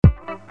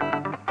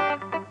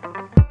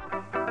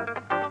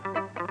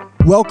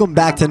Welcome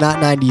back to Not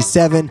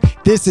 97.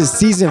 This is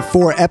Season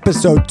 4,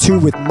 Episode 2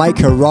 with Mike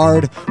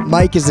Herard.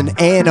 Mike is an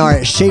A&R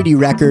at Shady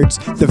Records,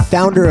 the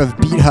founder of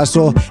Beat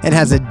Hustle, and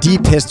has a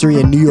deep history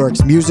in New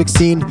York's music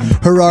scene.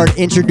 Herard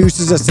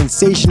introduces a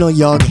sensational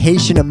young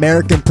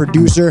Haitian-American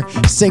producer,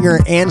 singer,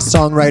 and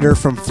songwriter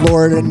from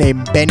Florida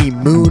named Benny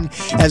Moon,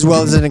 as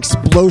well as an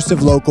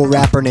explosive local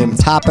rapper named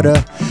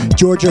Tapita.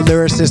 Georgia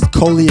lyricist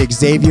Coley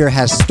Xavier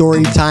has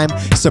Storytime,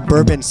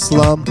 Suburban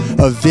Slum,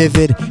 a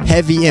vivid,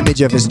 heavy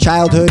image of his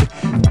childhood.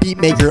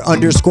 Beatmaker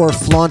 _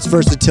 flaunts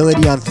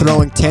versatility on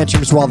throwing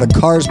tantrums while the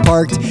car's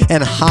parked,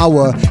 and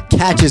Hawa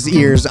catches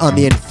ears on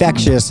the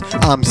infectious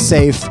I'm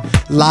Safe,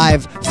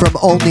 live from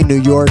only New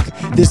York.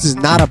 This is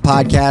not a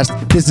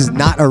podcast. This is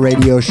not a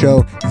radio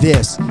show.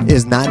 This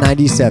is Not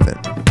 97.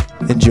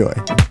 Enjoy.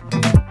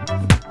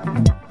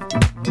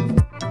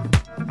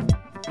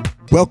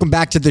 Welcome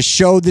back to the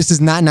show. This is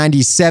Not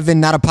 97,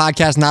 not a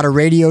podcast, not a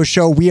radio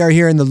show. We are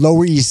here in the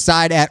Lower East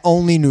Side at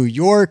only New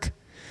York.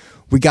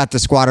 We got the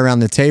squad around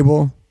the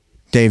table.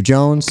 Dave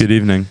Jones. Good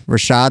evening.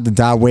 Rashad, the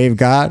Dot Wave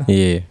God.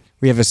 Yeah.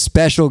 We have a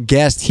special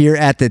guest here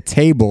at the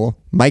table,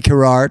 Mike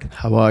Herard.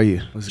 How are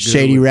you?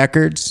 Shady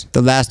Records,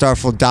 The Last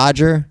Artful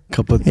Dodger.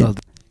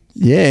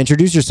 Yeah,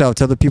 introduce yourself.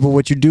 Tell the people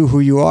what you do, who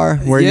you are,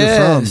 where you're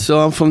from. So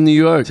I'm from New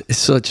York. It's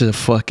such a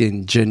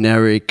fucking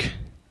generic,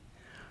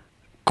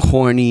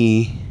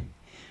 corny,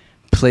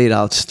 played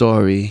out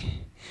story.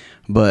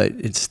 But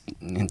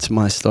it's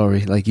my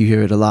story. Like, you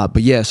hear it a lot.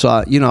 But yeah, so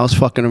I was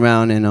fucking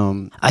around,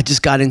 and I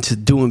just got into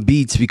doing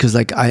beats because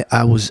like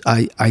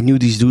I knew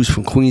these dudes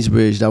from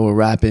Queensbridge that were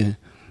rapping.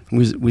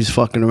 We was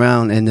fucking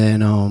around, and then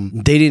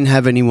they didn't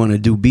have anyone to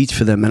do beats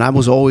for them. And I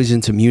was always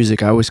into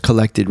music. I always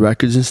collected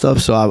records and stuff.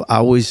 So I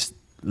always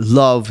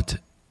loved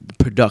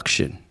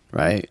production,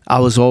 right?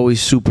 I was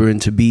always super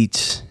into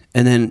beats.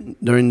 And then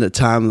during the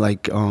time,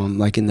 like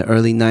in the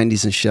early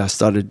 90s and shit, I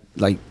started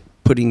like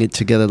putting it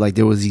together. Like,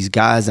 there was these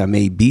guys that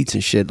made beats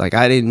and shit. Like,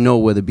 I didn't know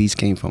where the beats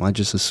came from. I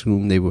just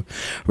assumed they were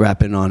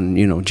rapping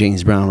on,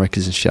 James Brown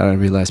records and shit. I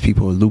didn't realize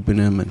people were looping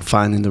them and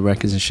finding the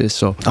records and shit.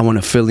 So I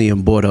went to Philly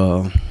and bought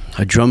a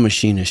drum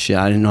machine and shit.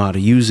 I didn't know how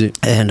to use it.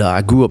 And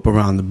I grew up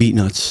around the beat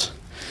nuts.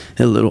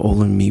 They're a little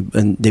older than me,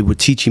 and they were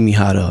teaching me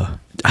how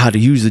to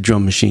use the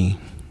drum machine.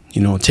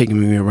 Taking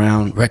me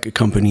around record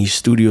companies,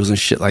 studios and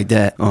shit like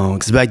that.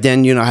 Because back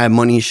then, I had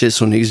money and shit,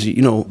 so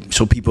niggas,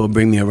 so people would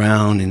bring me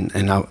around,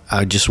 and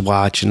I just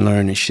watch and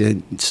learn and shit,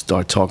 and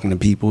start talking to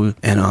people.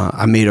 And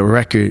I made a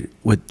record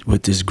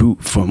with this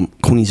group from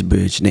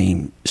Queensbridge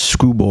named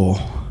Screwball.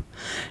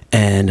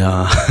 And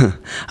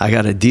I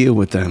got a deal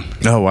with them.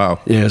 Oh,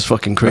 wow. Yeah, it's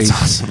fucking crazy.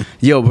 That's awesome.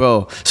 Yo,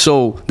 bro.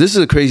 So this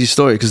is a crazy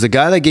story because the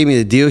guy that gave me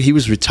the deal, he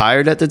was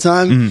retired at the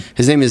time. Mm-hmm.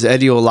 His name is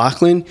Eddie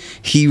O'Loughlin.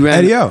 He ran...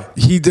 Eddie O.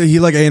 He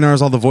like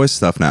A&R's all the voice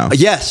stuff now.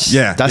 Yes.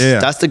 Yeah.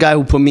 That's the guy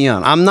who put me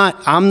on. I'm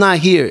not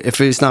here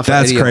if it's not for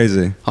That's Eddie O.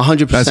 crazy.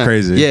 100%. That's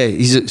crazy. Yeah,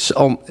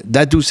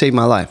 that dude saved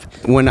my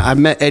life. When I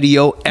met Eddie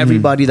O,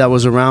 everybody that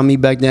was around me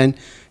back then,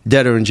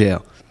 dead or in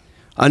jail.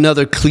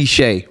 Another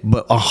cliche,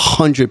 but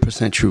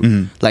 100% true.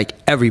 Mm-hmm. Like,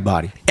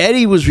 everybody.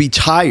 Eddie was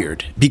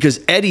retired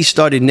because Eddie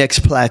started Next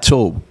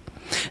Plateau.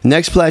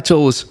 Next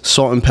Plateau was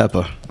Salt and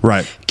Pepper.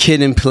 Right.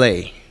 Kid and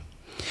Play.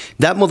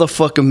 That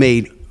motherfucker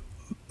made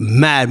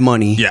mad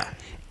money. Yeah.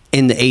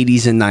 In the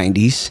 80s and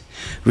 90s.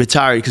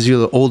 Retired because you're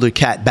the older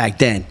cat back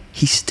then.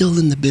 He's still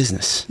in the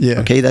business. Yeah.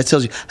 Okay, that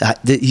tells you that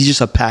he's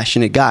just a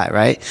passionate guy,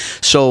 right?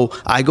 So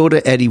I go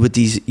to Eddie with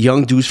these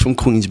young dudes from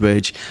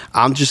Queensbridge.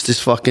 I'm just this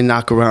fucking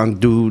knock around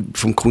dude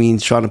from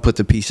Queens trying to put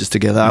the pieces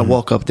together. Mm-hmm. I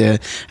walk up there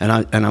and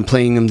I'm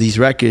playing him these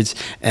records,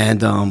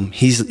 and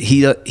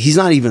he's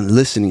not even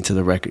listening to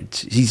the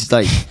records. He's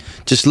like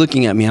just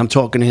looking at me. I'm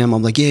talking to him.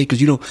 I'm like, yeah, because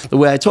the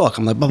way I talk,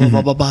 I'm like blah blah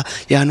blah blah blah.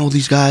 Yeah, I know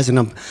these guys, and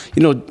I'm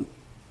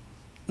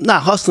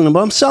not hustling them,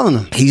 but I'm selling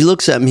them. He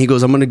looks at me, he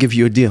goes, I'm going to give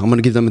you a deal. I'm going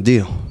to give them a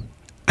deal.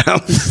 I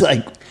was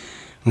like,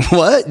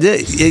 what?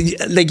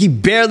 Like, he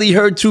barely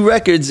heard 2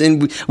 records,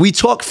 and we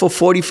talked for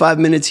 45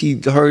 minutes.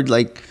 He heard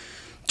like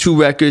 2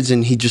 records,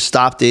 and he just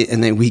stopped it,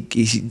 and then he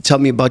tell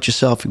me about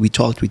yourself. We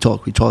talked.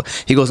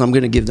 He goes, I'm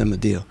going to give them a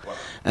deal. Wow.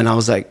 And I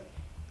was like,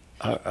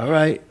 all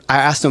right. I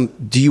asked him,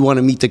 do you want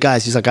to meet the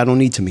guys? He's like, I don't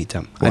need to meet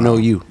them. Wow. I know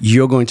you.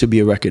 You're going to be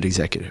a record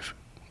executive.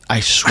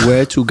 I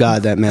swear to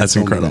God, that man. That's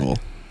incredible.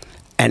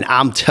 And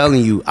I'm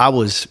telling you, I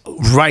was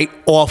right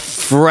off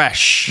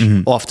fresh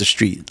off the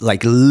street,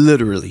 like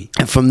literally.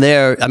 And from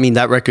there, I mean,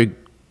 that record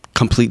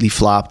completely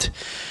flopped.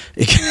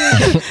 It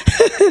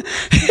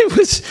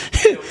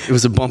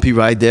was a bumpy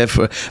ride there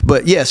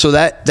but yeah, so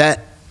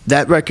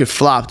that record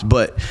flopped,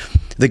 but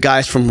the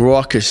guys from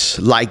Raucous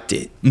liked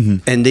it,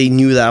 and they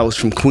knew that I was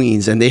from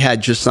Queens, and they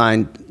had just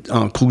signed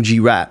Cool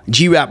G-Rap.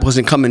 G-Rap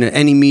wasn't coming to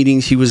any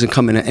meetings. He wasn't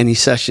coming to any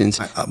sessions.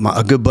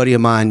 A good buddy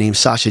of mine named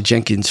Sasha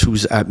Jenkins,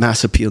 who's at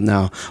Mass Appeal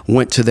now,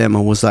 went to them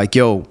and was like,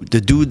 yo,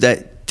 the dude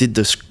that did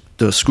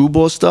the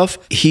Screwball stuff,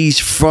 he's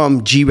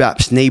from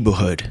G-Rap's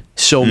neighborhood.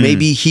 So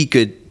maybe he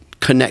could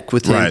connect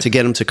with him to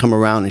get him to come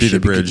around and be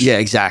shit. The bridge. Yeah,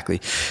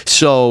 exactly.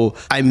 So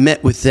I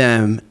met with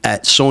them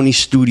at Sony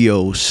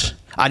Studios.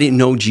 I didn't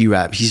know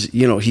G-Rap.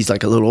 He's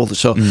like a little older.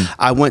 So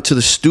I went to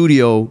the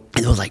studio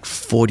and there was like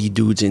 40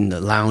 dudes in the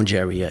lounge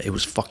area. It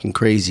was fucking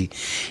crazy.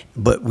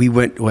 But we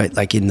went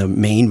like in the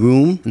main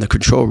room, in the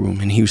control room,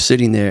 and he was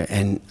sitting there,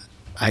 and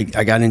I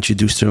got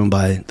introduced to him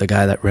by the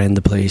guy that ran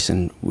the place,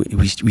 and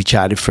we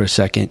chatted for a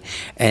second.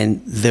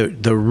 And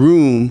the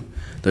room,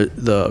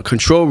 the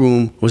control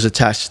room was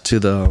attached to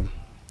the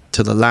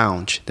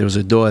lounge. There was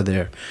a door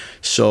there.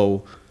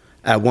 So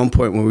at one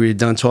point when we were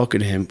done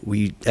talking to him,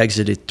 we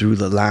exited through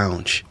the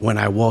lounge. When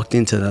I walked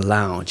into the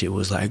lounge, it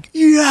was like,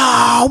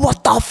 yeah,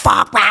 what the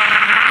fuck,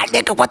 man?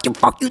 Nigga, what the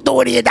fuck you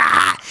doing here?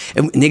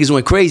 And niggas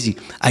went crazy.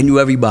 I knew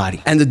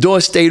everybody. And the door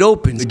stayed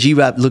open.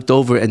 G-Rap looked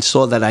over and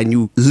saw that I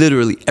knew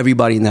literally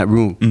everybody in that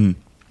room.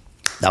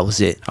 That was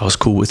it. I was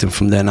cool with him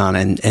from then on,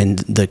 and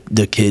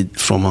the kid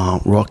from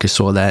Raucous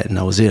saw that, and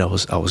that was it. I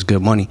was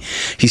good money.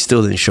 He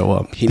still didn't show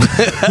up. He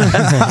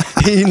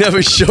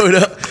never showed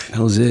up. That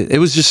was it. It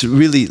was just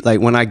really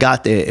like when I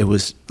got there, it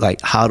was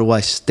like, how do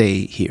I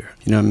stay here?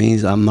 You know what I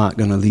mean? I'm not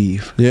gonna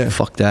leave. Yeah.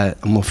 Fuck that.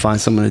 I'm gonna find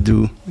something to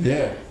do.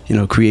 Yeah. You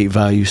know, create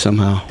value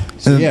somehow.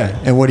 So yeah.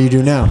 And what do you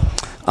do now?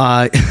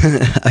 I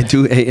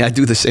do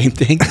the same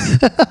thing.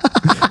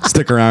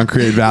 Stick around,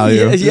 create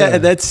value. Yeah,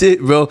 that's it,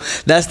 bro.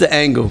 That's the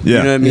angle. Yeah.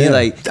 You know what I mean? Yeah.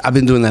 Like, I've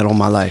been doing that all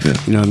my life. Yeah.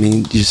 You know what I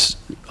mean? Just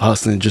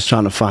hustling, just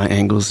trying to find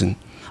angles. And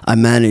I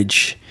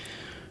manage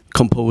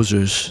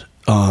composers,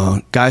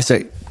 guys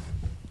that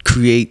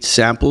create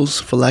samples,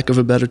 for lack of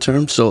a better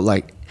term. So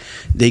like,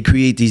 they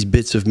create these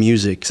bits of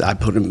music. So I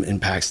put them in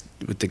packs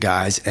with the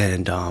guys,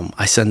 and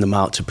I send them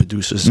out to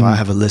producers. So I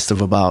have a list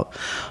of about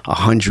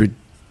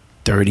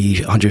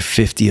 130,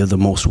 150 of the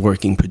most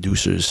working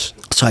producers.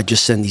 So I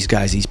just send these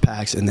guys these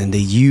packs, and then they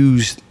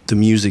use the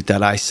music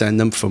that I send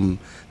them from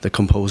the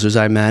composers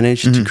I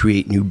manage to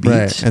create new beats.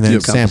 Right. And then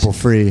it's sample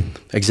free.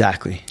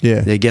 Exactly.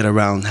 Yeah. They get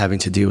around having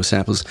to deal with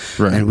samples.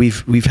 Right. And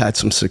we've had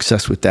some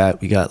success with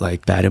that. We got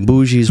like Bad and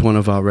Bougie is one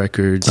of our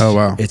records. Oh,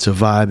 wow. It's a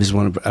Vibe is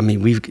one of, I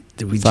mean, we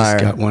just Fire.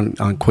 got one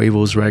on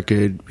Quavo's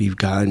record. We've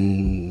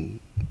gotten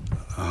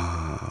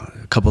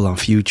a couple on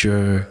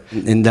Future.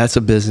 And that's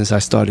a business I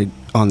started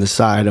on the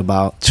side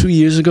about 3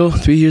 years ago.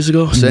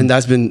 So, and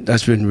that's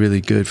been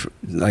really good.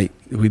 Like,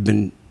 we've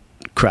been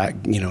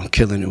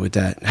killing it with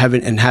that,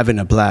 having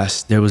a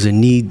blast. There was a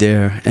need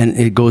there, and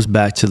it goes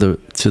back to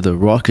the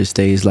Raucous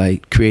days,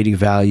 like creating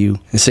value.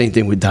 The same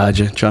thing with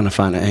Dodger, trying to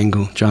find an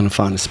angle, trying to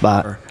find a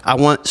spot. I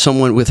want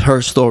someone with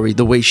her story,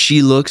 the way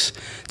she looks,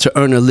 to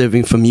earn a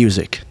living from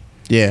music.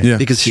 Yeah.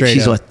 Because Straight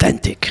she's up.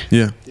 authentic.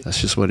 Yeah.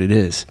 That's just what it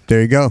is.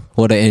 There you go.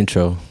 What an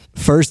intro.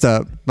 First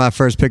up, my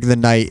first pick of the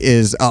night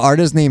is an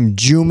artist named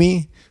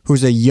Jumi,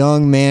 who's a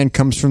young man,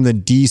 comes from the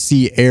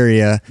DC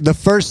area. The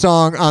first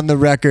song on the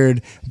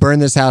record, Burn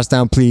This House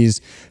Down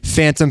Please,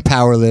 Phantom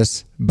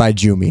Powerless by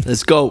Jumi.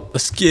 Let's go.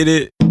 Let's get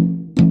it.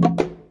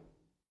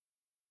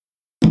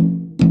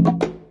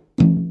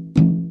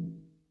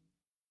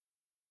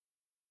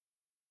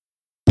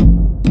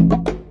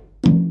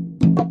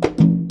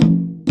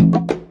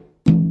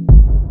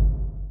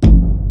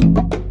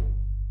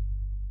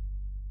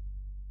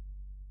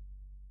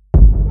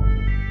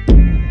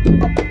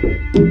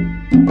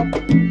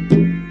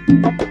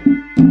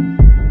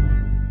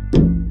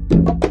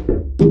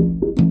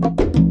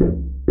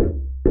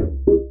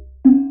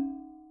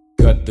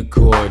 Cut the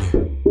cord.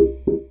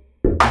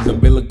 These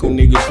umbilical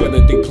niggas swear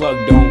that they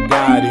plugged on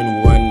God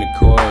and run the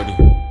cord.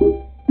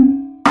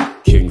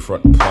 King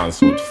front and pawn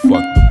switch,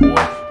 fuck the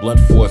boy. Blood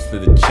force to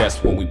the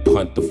chest when we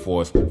punt the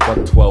force.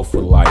 Fuck 12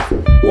 for life,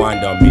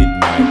 wind on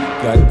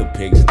midnight. Got the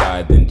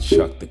pigsty, then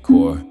chuck the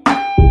core.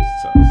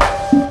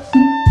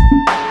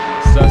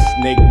 Sus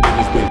snake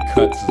niggas when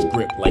cuts is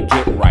grip like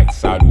get right.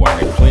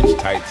 Sidewinder clinch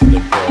tight to the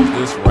pearls.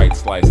 This right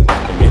slice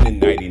left them in a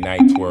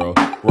nighty-night twirl.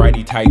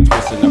 Righty tight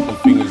twisting up them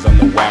fingers on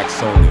the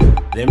wax only.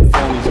 Them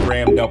phonies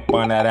grammed up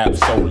on that app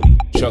solely.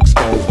 Chuck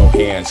Stones no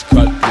hands,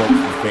 cut throat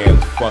for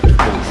fans. Fuck you,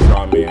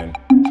 straw man.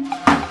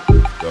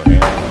 Go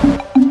ahead.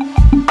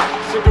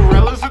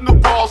 Cinderella's in the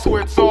balls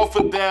where it's all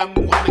for them.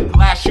 When the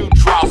glass shoe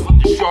drops,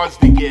 let the shards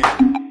begin.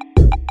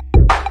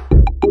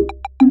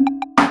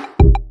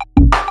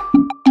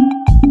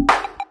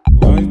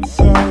 Lights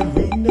out,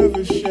 we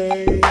never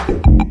shade.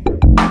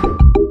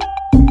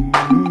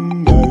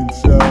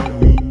 Lights out,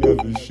 we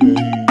never shade.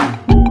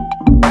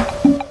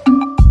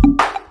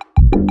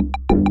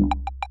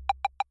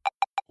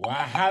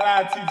 Wahala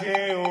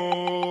today,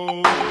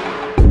 oh.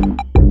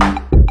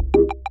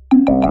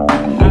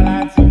 Wahala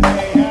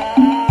today, ah.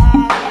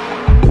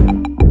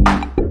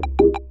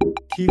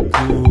 Keep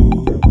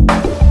cool, don't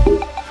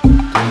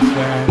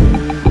sweat it.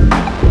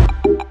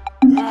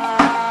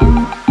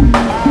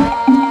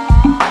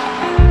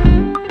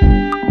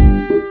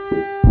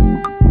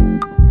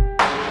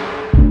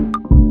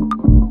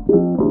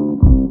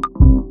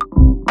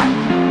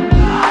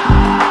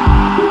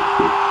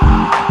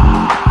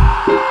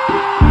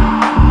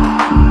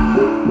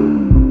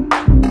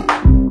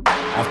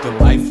 After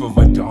life of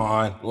a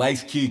dawn,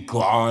 lights keep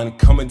gone.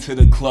 Coming to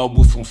the club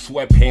with some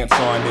sweatpants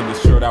on and the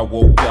shirt I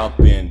woke up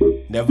in.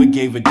 Never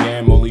gave a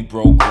damn, only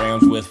broke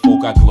grams with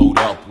folk I glowed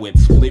up with.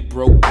 Split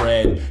broke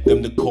bread,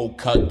 them the cold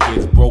cut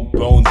kids. Broke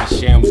bones and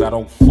shams I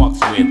don't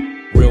fucks with.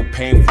 Real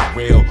pain for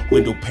real,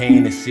 window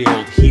pane is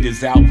sealed.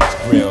 Heaters out,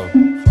 let's grill.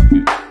 Fuck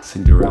it.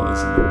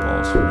 Cinderella's in the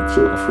balls, when it's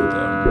all for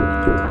them.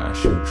 When the glass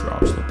shoe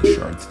drops, let the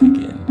shards dig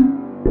in.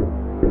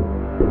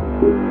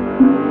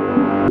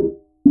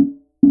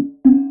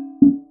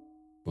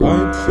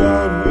 Lights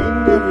out, we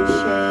never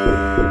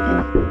shade.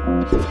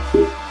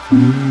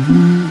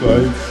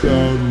 Lights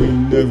out, we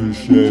never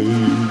shade.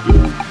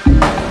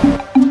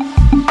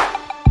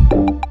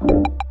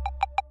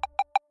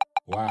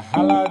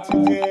 Wahala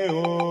today,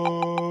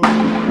 oh.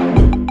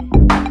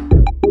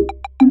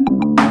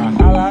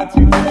 Wahala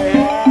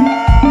today.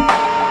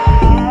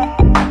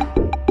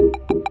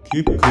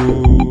 Keep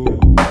cool.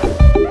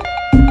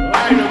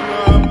 Light 'em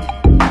up.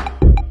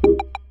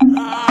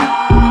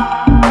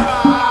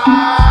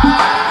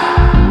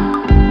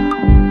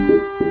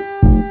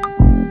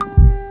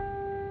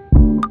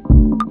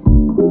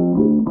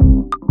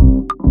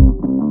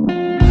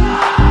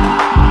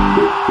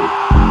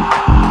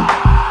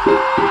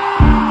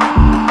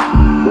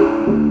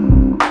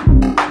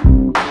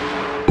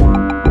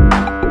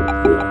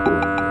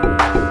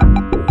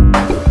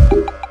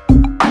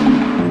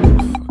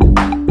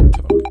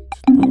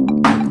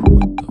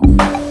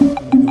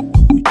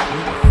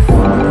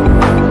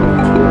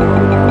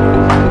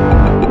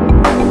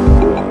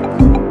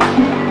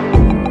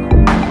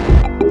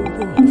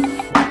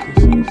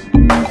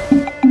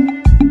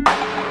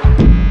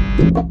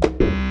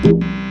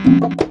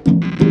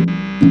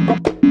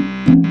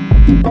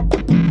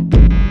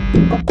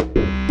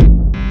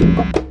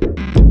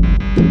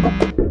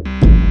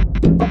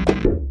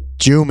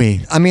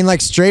 Jumi. I mean, like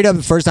straight up,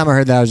 the first time I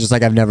heard that, I was just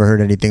like, I've never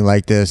heard anything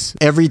like this.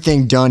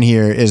 Everything done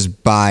here is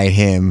by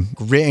him.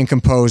 Written,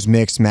 composed,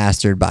 mixed,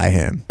 mastered by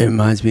him. It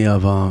reminds me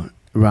of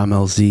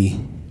Ramel Z.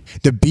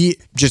 The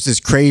beat just is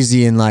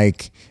crazy and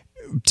like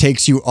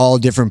takes you all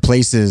different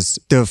places.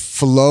 The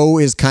flow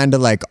is kind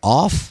of like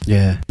off.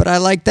 Yeah. But I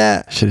like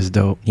that. Shit is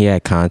dope. He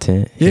had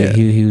content. Yeah.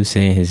 He was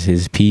saying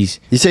his piece.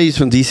 You say he's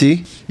from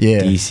DC? Yeah.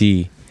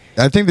 DC.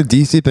 I think the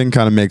DC thing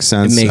kind of makes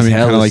sense. It makes I mean, kind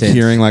hella of like sense.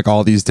 hearing like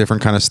all these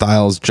different kind of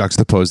styles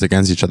juxtaposed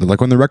against each other.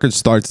 Like when the record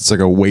starts, it's like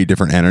a way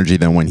different energy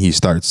than when he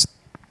starts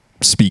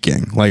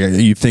speaking. Like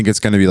you think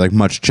it's going to be like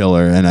much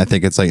chiller, and I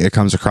think it's like it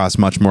comes across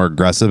much more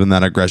aggressive, and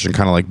that aggression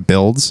kind of like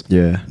builds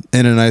Yeah.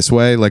 in a nice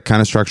way, like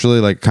kind of structurally,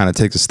 like kind of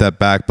takes a step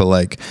back. But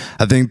like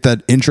I think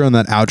that intro and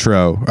that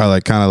outro are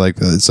like kind of like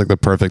it's like the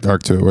perfect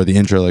arc to it, where the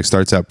intro like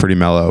starts out pretty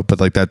mellow, but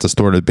like that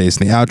distorted bass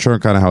in the outro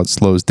and kind of how it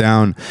slows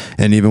down,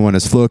 and even when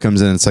his flow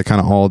comes in, it's like kind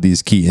of all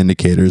these key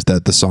indicators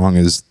that the song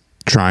is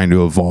trying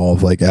to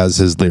evolve, like as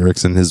his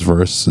lyrics and his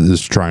verse is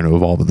trying to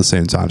evolve at the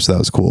same time. So that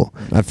was cool.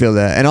 I feel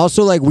that. And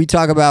also like we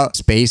talk about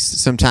space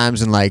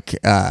sometimes and like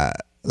a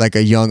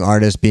young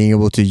artist being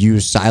able to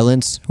use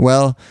silence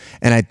well.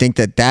 And I think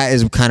that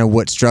is kind of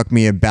what struck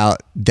me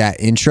about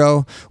that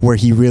intro, where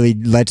he really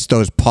lets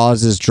those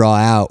pauses draw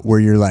out where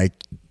you're like,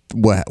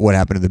 what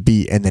happened to the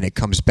beat? And then it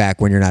comes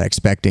back when you're not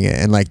expecting it.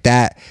 And like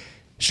that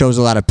shows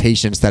a lot of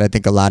patience that I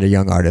think a lot of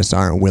young artists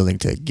aren't willing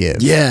to give.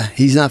 Yeah,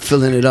 he's not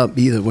filling it up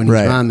either when he's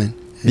Right. rhyming.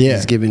 Yeah.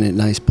 He's giving it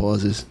nice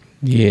pauses.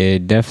 Yeah,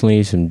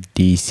 definitely some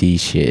DC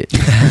shit.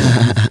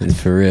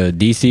 For real.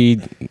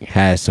 DC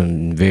has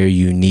some very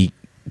unique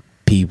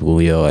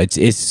people, yo.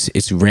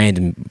 It's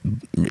random,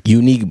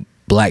 unique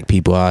black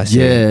people, I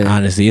say. Yeah.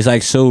 Honestly, it's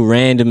like so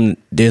random.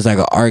 There's like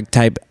an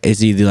archetype.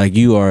 It's either like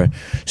you are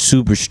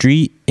super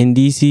street in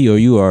DC or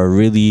you are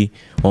really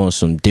on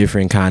some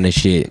different kind of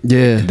shit.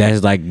 Yeah.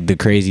 That's like the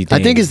crazy thing.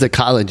 I think it's the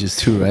colleges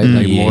too, right?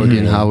 Like Yeah.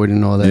 Morgan, Howard,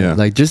 and all that. Yeah.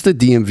 Like just the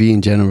DMV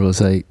in general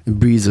is like,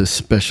 Bree's a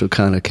special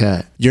kind of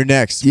cat. You're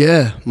next.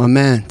 Yeah, my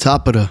man,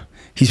 Top of the.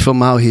 He's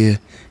from out here.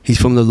 He's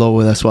from the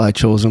lower. That's why I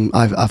chose him.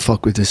 I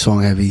fuck with this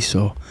song heavy.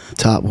 So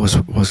Top was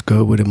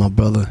good with it, my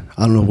brother.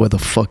 I don't know where the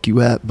fuck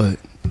you at, but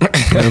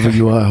wherever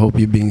you are, I hope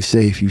you're being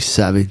safe, you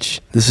savage.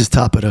 This is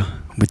Top of the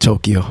with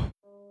Tokyo.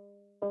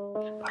 But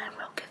I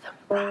will give them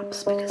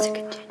props because it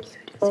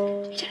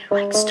continued. He didn't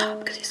like stop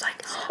because he's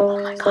like, oh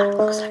my god, it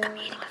looks like I'm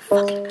eating a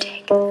fucking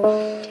dick.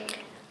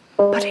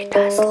 But it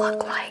does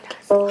look like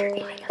you're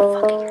eating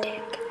a fucking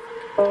dick.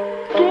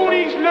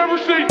 Goonies never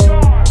say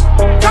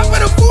Top of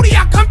the booty,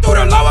 I come through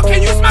the lower,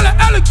 can you smell it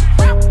elegant?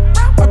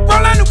 I roll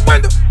out the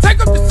window, take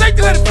up the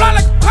safety, let it fly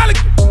like a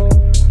pelican.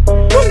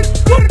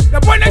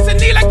 That boy next to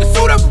knee like the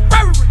suit of a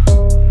reverend.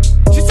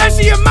 She said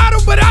she a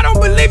model, but I don't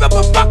believe her,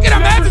 but fuck it,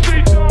 I'm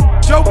hesitant.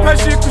 Joe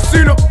Pesci in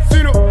Casino,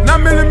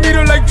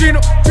 9mm like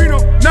Gino,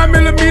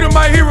 9mm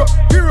my hero,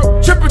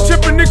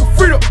 chipper, nigga,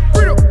 Frito,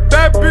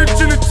 bad bitch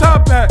in the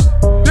top hat.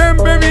 Damn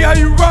baby, how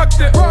you rock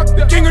that?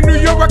 The king of New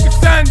York rockin'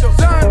 sandals,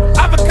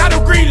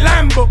 avocado green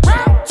Lambo,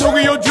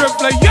 Tokyo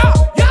drift like yeah,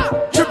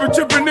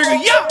 chipper, nigga,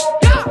 yeah,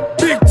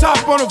 big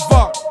top on the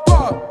VAR,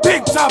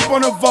 big top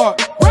on the VAR.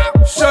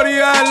 Shorty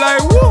eye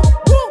like woo,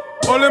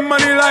 all that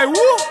money like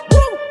woo.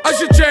 I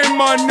should change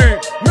my name.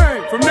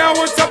 From now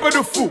on top of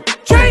the food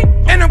chain,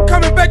 and I'm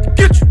coming back to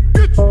get you.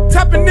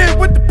 Tapping in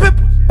with the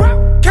pimples.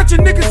 Catch a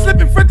nigga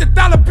slipping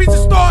 $50 pizza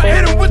store,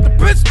 hit him with the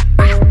pistol.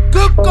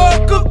 Good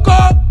call,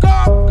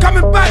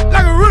 coming back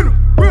like a rental.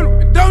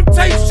 And don't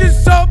take shit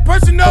so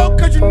personal,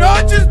 cause you know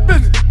it's just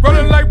business.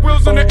 Rolling like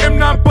wheels on the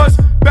M9 bus.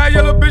 Bad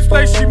yellow bitch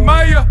like she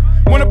Maya.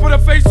 Wanna put her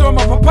face on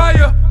my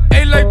papaya.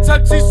 Ain't like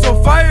touchy,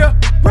 so fire.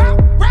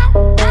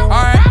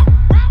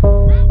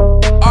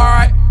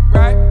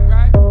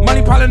 Alright.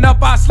 Money piling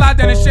up, I slide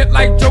down and shit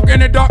like Joker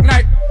in the Dark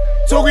Knight.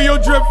 Tokyo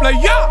drip like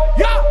yeah.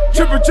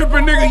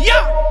 Trippin' nigga,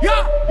 yeah.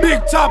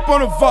 Big top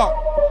on the VAR.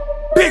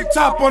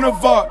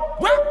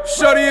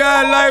 Shorty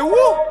eye like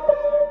woo.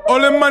 All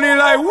the money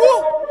like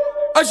woo.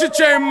 I should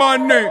change my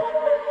name.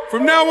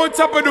 From now on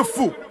top of the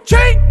food.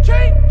 Change.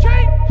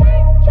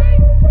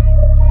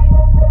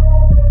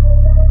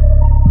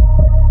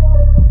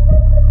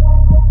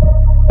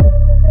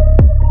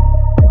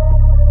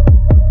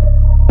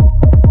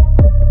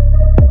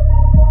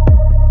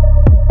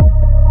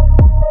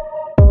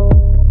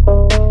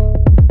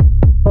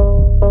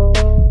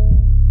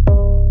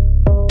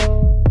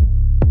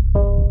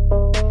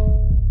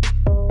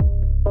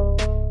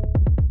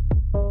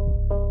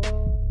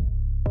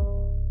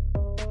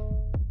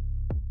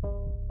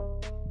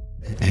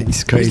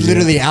 He's crazy. He's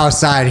literally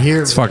outside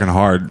here. It's fucking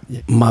hard.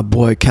 My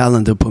boy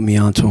Calendar put me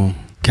onto him.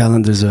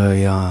 Calendar's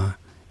a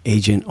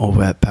agent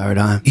over at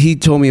Paradigm. He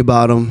told me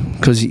about him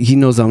because he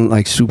knows I'm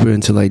like super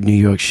into like New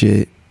York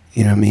shit.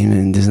 You know what I mean?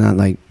 And there's not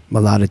like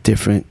a lot of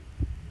different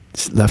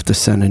left to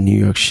center New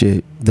York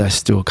shit that's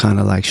still kind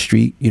of like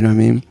street. You know what I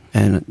mean?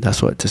 And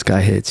that's what this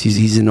guy hits.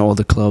 He's in all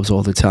the clubs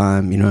all the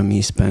time. You know what I mean?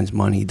 He spends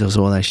money, he does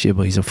all that shit,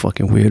 but he's a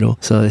fucking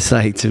weirdo. So it's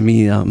like, to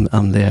me,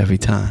 I'm there every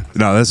time.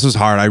 No, this was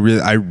hard. I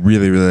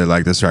really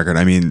like this record.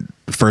 I mean,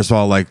 first of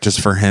all, like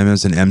just for him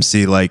as an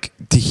MC, like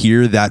to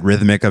hear that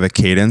rhythmic of a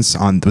cadence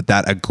with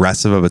that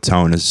aggressive of a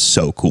tone is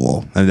so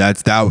cool. And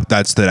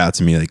that stood out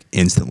to me like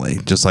instantly.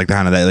 Just like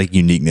kind of that like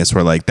uniqueness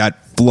where like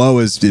that flow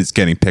is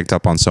getting picked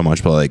up on so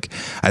much, but like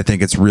I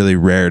think it's really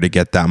rare to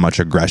get that much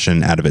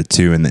aggression out of it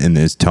too. And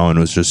his tone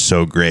was just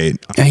so great.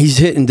 And he's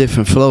hitting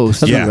different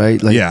flows too,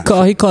 right? Like,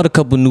 He caught a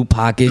couple new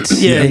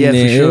pockets. Yeah,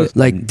 for sure.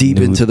 Like deep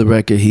into the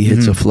record, he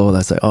hits a flow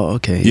that's like, oh,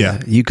 okay, yeah,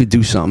 you could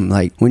do something.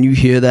 Like when you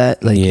hear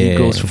that, like he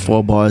goes for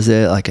 4 bars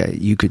there, like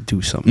you could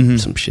do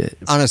some shit.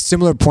 On a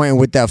similar point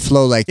with that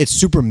flow, like it's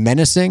super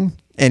menacing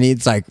and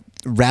it's like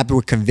rapping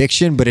with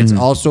conviction, but it's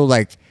also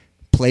like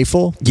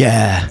playful,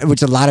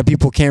 which a lot of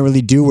people can't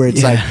really do, where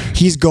it's like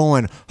he's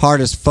going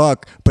hard as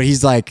fuck, but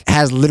he's like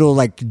has little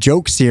like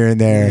jokes here and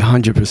there.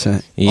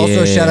 100%.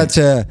 Also shout out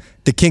to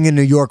the king of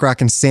New York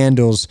rocking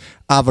sandals,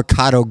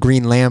 avocado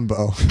green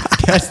Lambo.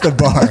 That's the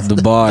bar.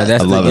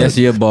 That's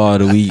your bar of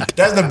the week.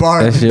 That's the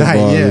bar. That's your bar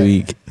of the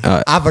week.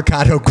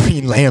 Avocado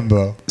green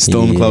Lambo.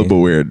 Still in the club, but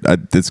weird.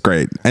 It's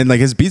great. And like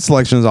his beat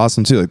selection is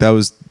awesome too. Like that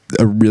was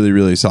a really,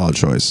 really solid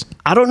choice.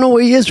 I don't know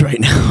where he is right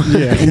now.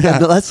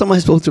 The last time I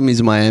spoke to him, he's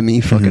in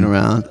Miami, fucking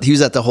around. He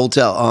was at the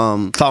hotel,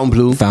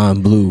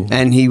 Fountain Blue.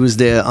 And he was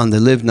there on the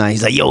live night.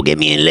 He's like, yo, get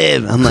me in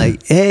live. I'm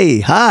like, hey,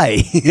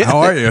 hi. How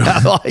are you?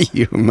 How are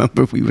you?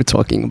 Remember we were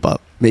talking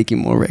about making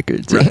more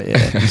records. Right.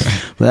 Yeah.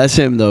 But that's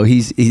him though.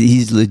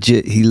 He's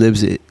legit. He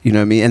lives it. You know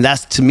what I mean? And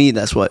that's, to me,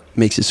 that's what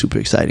makes it super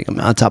exciting. I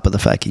mean, on top of the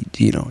fact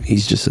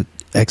he's just an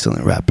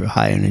excellent rapper,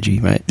 high energy,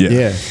 right?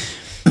 Yeah.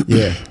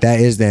 Yeah, that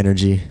is the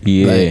energy.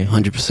 Yeah, right?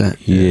 100%.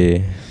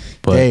 Yeah.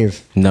 But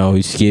Dave. No,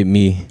 you skipped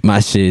me. My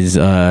shit is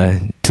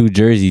 2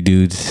 Jersey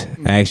dudes,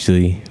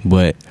 actually.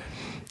 But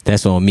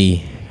that's on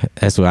me.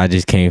 That's where I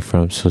just came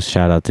from. So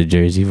shout out to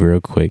Jersey real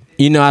quick.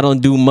 You know, I don't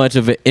do much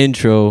of an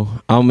intro.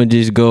 I'm going to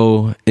just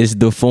go, it's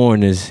The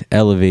Foreigners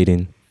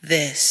elevating.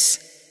 This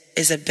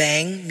is a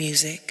Bang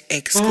Music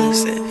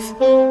exclusive.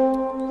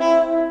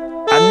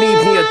 I need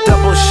me a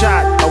double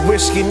shot, a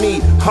whiskey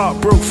neat, heart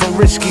broke from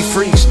risky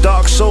freaks,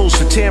 dark souls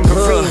for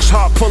tambourines,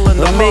 heart pulling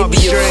the maybe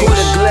a heartstrings.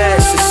 quarter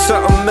glass is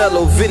something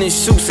mellow, vintage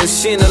suits and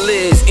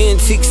chandeliers,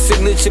 antique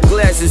signature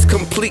glasses,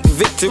 complete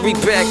victory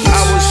package.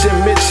 I was in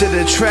midst of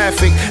the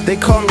traffic, they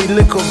call me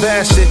liquor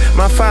bastard.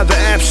 My father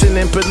absent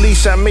in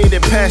police, I made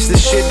it past the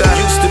shit. I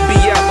used to be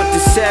out with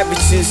the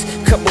savages,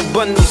 couple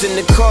bundles in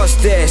the car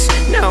stash.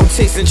 Now I'm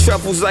tasting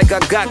truffles like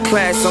I got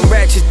class. I'm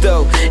ratchet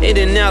though, in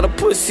and out of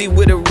pussy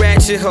with a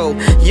ratchet hoe.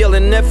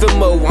 Yelling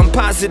FMO, I'm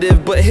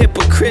positive but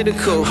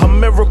hypocritical. A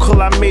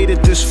miracle I made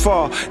it this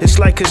far. It's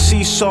like a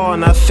seesaw,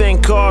 and I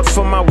thank God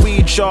for my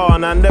weed jar.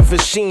 And I never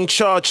seen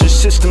charges,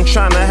 system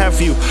trying to have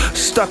you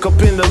stuck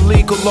up in the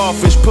legal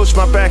office. Push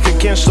my back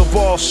against the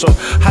wall. So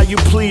how you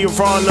plead your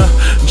honor?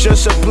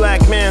 Just a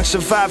black man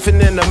surviving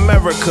in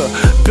America,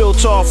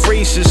 built off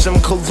racism,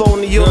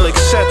 colonial,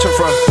 etc.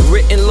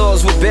 Written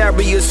laws with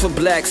barriers for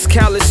blacks,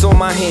 callous on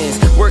my hands.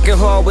 Working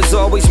hard was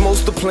always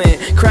most the plan.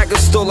 Crackers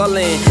stole our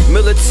land,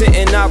 militant,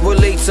 and I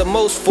relate to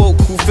most folk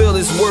who feel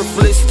it's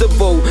worthless to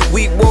vote.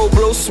 We will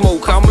blow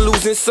smoke, I'm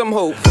losing some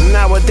hope.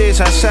 Nowadays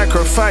I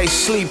sacrifice,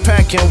 sleep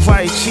packing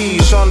white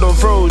cheese on the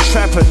road,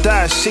 trap or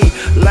die. See,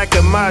 like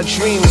in my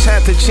dreams,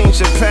 had to change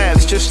the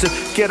paths just to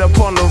get up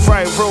on the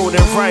right road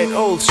and write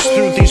oaths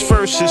through these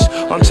verses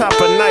on top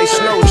of nice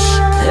notes.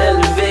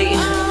 Elevating,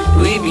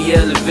 we be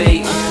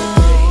elevating.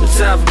 The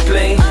time for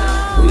pain.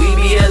 We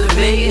be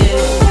elevating.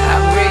 I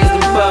raise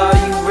the bar,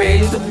 you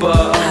raise the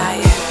bar. I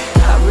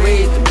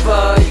raise the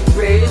bar, you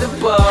raise the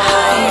bar.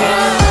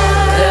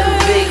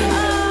 Elevating,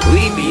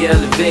 we be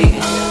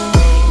elevating.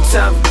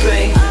 Time for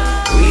pain,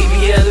 we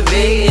be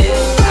elevating.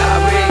 I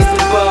raise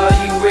the bar,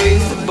 you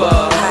raise the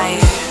bar. I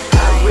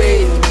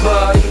raise the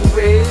bar, you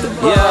raise the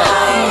bar.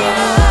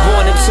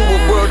 Born into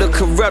a world of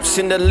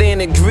corruption, a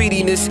land of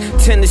greediness,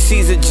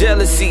 tendencies of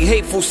jealousy,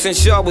 hateful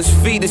since y'all was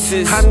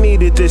fetuses. I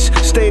needed this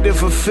state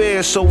of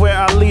affairs, so where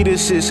our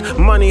leaders is,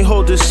 money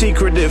holders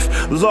secretive,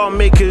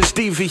 lawmakers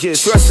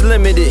devious. Trust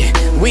limited,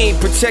 we ain't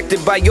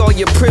protected by all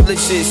your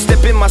privileges.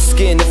 Step in my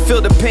skin and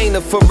feel the pain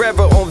of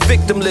forever on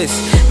victim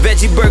list.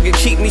 Veggie burger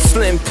keep me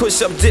slim,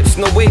 push up dips,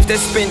 no waves that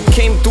spin.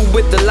 Came through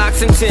with the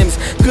locks and Timbs,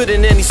 good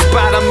in any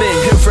spot I'm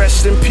in. And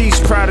rest in peace,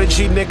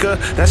 prodigy nigga,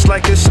 that's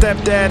like a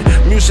stepdad.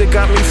 Music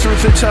got me through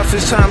the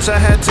toughest times I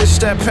had to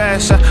step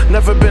past. I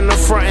never been a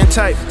frontin'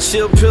 type,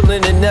 chill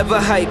pillin' and never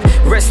hype.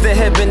 Rest in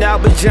heaven,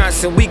 Albert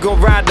Johnson, we gon'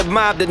 ride the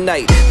mob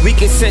tonight. We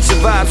can sense your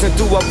vibes and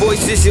through our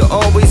voices you're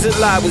always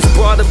alive. Was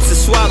brought up to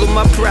swallow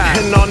my pride.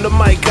 And on the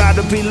mic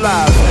gotta be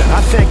live.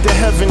 I thank the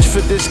heavens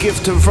for this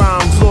gift of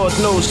rhyme. Lord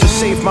knows to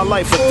save my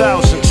life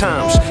 1,000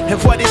 times.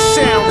 And what it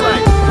sound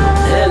like?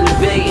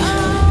 Elevating,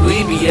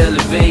 we be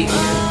elevating.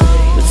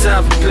 The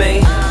time for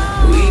pain,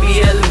 we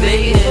be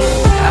elevating.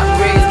 I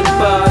raise the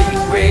bar, you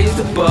raise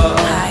the bar.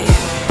 I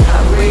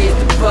raise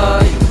the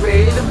bar, you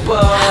raise the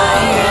bar.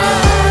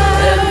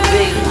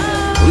 Elevating,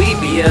 we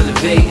be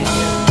elevating.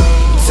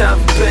 The time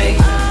for pain,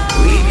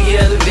 we be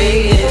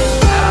elevating.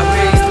 I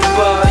raise the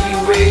bar, you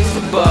raise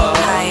the bar. I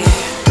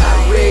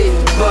raise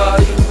the bar,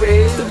 you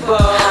raise the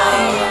bar.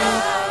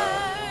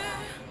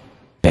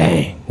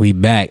 Bang, we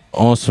back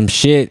on some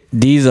shit.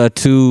 These are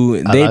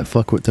two. I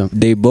fuck with them.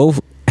 They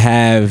both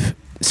have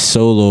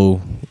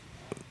solo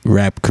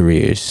rap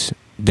careers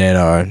that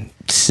are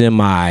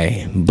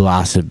semi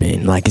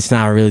blossoming. Like it's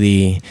not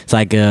really. It's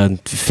like a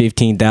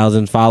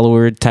 15,000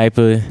 follower type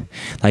of.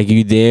 Like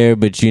you there,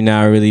 but you're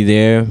not really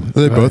there. Are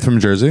they both from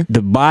Jersey?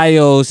 The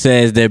bio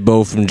says they're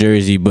both from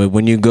Jersey, but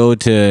when you go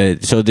to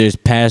there's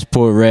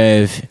Passport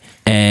Rev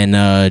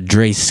and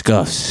Dre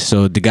Scuffs.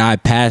 So the guy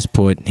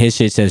Passport, his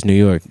shit says New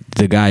York.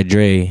 The guy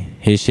Dre,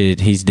 his shit,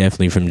 he's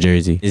definitely from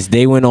Jersey.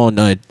 They went on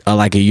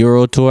like a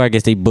Euro tour. I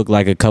guess they booked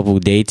like a couple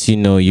dates. You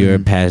know,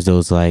 Europe has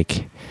those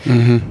like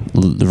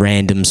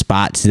random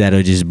spots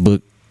that'll just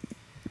book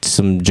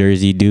some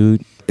Jersey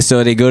dude.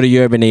 So they go to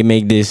Europe and they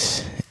make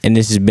this, and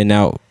this has been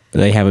out.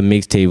 They have a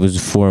mixtape. It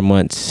was 4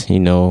 months. You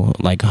know,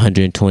 like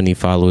 120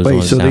 followers on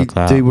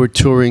SoundCloud. They were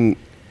touring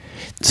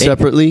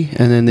separately,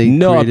 and then they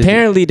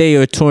apparently they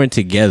are touring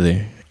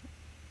together,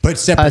 but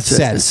separate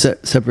sets,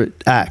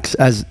 separate acts.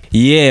 As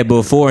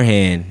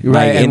beforehand,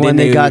 right? Like, and when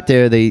they got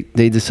there, they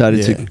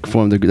decided to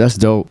form the. That's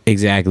dope.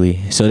 Exactly.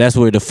 So that's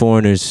where the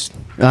Foreigners.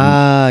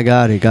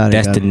 Got it.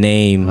 That's the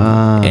name,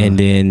 and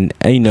then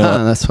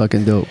that's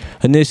fucking dope.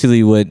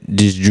 Initially, what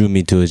just drew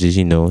me to it is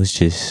it's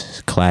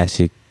just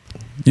classic.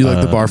 You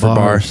like the bar for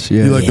bars, bar?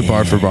 Yeah. You like the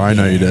bar for bar? I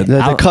know you did. The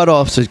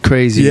cutoffs are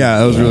crazy. Yeah,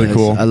 that was really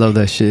cool. I love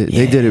that shit.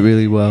 They did it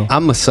really well.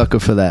 I'm a sucker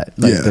for that.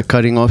 Like the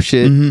cutting off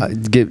shit. I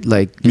get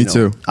me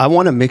too. I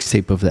want a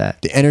mixtape of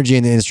that. The energy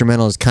in the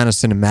instrumental is kind of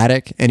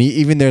cinematic, and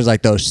even there's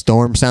like those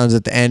storm sounds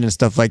at the end and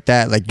stuff like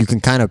that. Like you can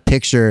kind of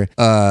picture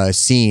a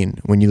scene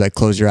when you like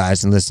close your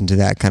eyes and listen to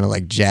that kind of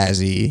like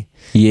jazzy.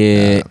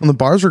 Yeah, and the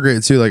bars were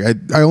great too. Like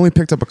I only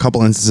picked up a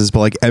couple instances, but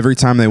like every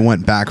time they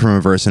went back from a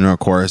verse into a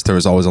chorus, there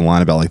was always a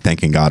line about like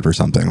thanking God for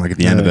something. Like at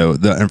the end of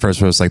it, the first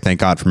verse was like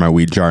thank God for my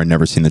weed jar,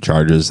 never seen the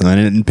charges, and then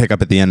I didn't pick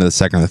up at the end of the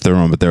second or the third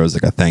one, but there was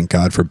like a thank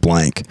God for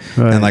blank,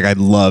 and like I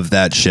love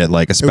that shit.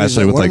 Like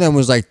especially with one like of them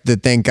was like the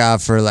thank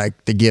God for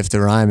like the gift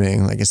of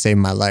rhyming, like it saved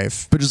my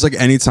life. But just like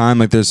anytime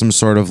like there's some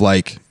sort of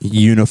like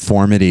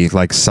uniformity,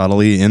 like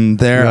subtly in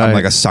there, I'm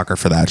like a sucker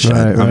for that shit.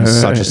 I'm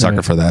such a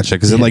sucker for that shit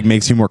because it like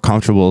makes you more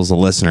comfortable as a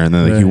listener, and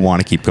then like, you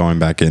want to keep going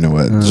back into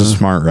it. It's just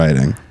smart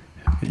writing.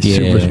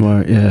 Super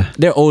smart. Yeah,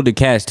 they're older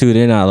cats too.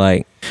 They're not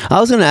like.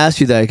 I was gonna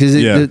ask you that because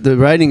the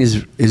writing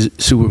is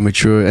super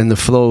mature and the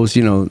flows,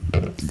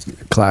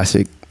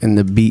 classic, and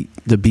the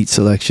beat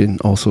selection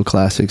also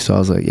classic. So I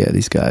was like, yeah,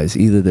 these guys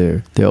either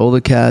they're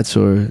older cats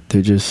or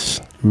they're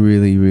just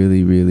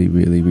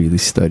really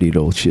studied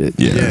old shit.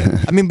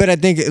 Yeah. I mean, but I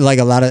think like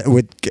a lot of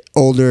with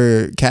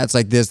older cats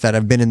like this that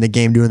have been in the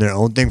game doing their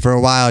own thing for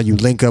a while, you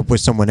link up with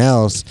someone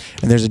else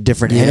and there's a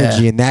different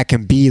energy, and that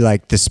can be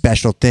like the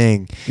special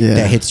thing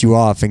that hits you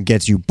off and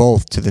gets you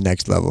both to the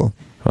next level.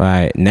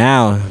 Right.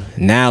 Now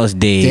it's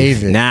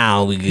David.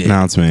 Now we good.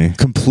 Now it's me.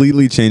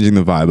 Completely changing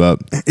the vibe up.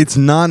 It's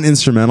not an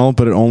instrumental,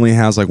 but it only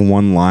has like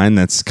one line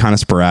that's kind of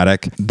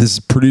sporadic. This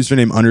producer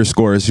named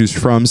Underscores, who's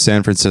from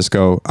San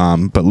Francisco,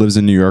 but lives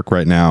in New York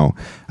right now.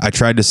 I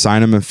tried to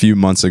sign him a few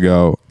months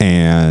ago,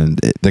 and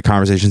the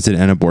conversations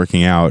didn't end up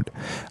working out.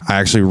 I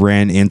actually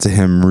ran into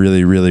him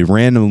really, really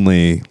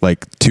randomly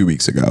like 2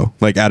 weeks ago.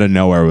 Like out of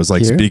nowhere, was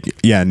like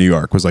New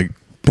York, was like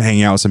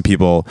hanging out with some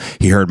people.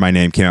 He heard my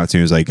name, came out to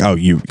me, was like, "Oh,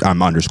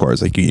 I'm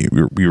Underscores." Like we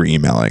were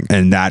emailing,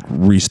 and that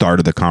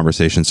restarted the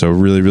conversation. So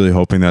really, really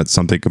hoping that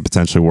something could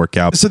potentially work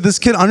out. So this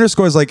kid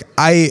Underscores, like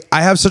I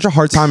have such a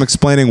hard time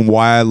explaining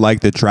why I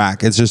like the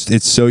track.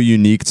 It's so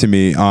unique to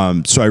me.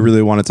 So I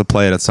really wanted to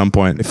play it at some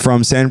point.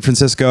 From San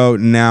Francisco,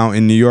 now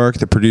in New York,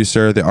 the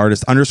producer, the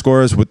artist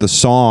Underscores with the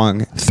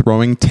song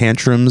 "Throwing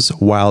Tantrums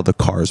While the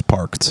Car's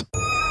Parked."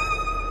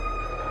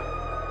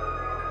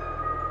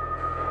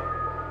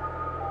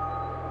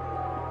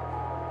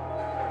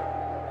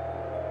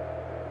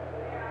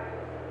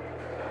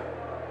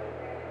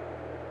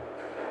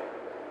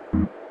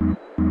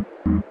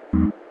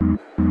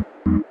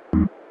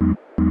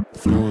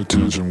 Throw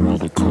attention while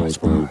the car's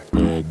parked.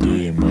 Bad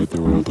day, might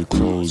throw all the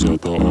clothes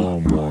at the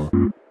armoire.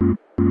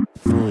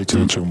 Throw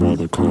attention while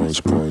the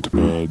car's parked.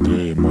 Bad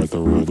day, might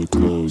throw all the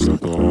clothes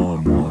at the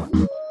armoire.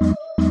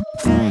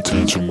 Throw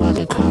attention while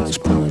the car's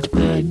parked.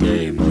 Bad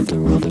day, might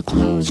throw all the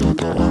clothes at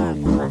the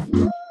armoire.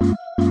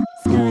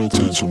 Throw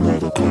attention while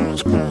the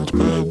car's parked.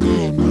 Bad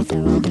day, might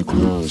throw all the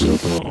clothes at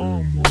the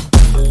armoire.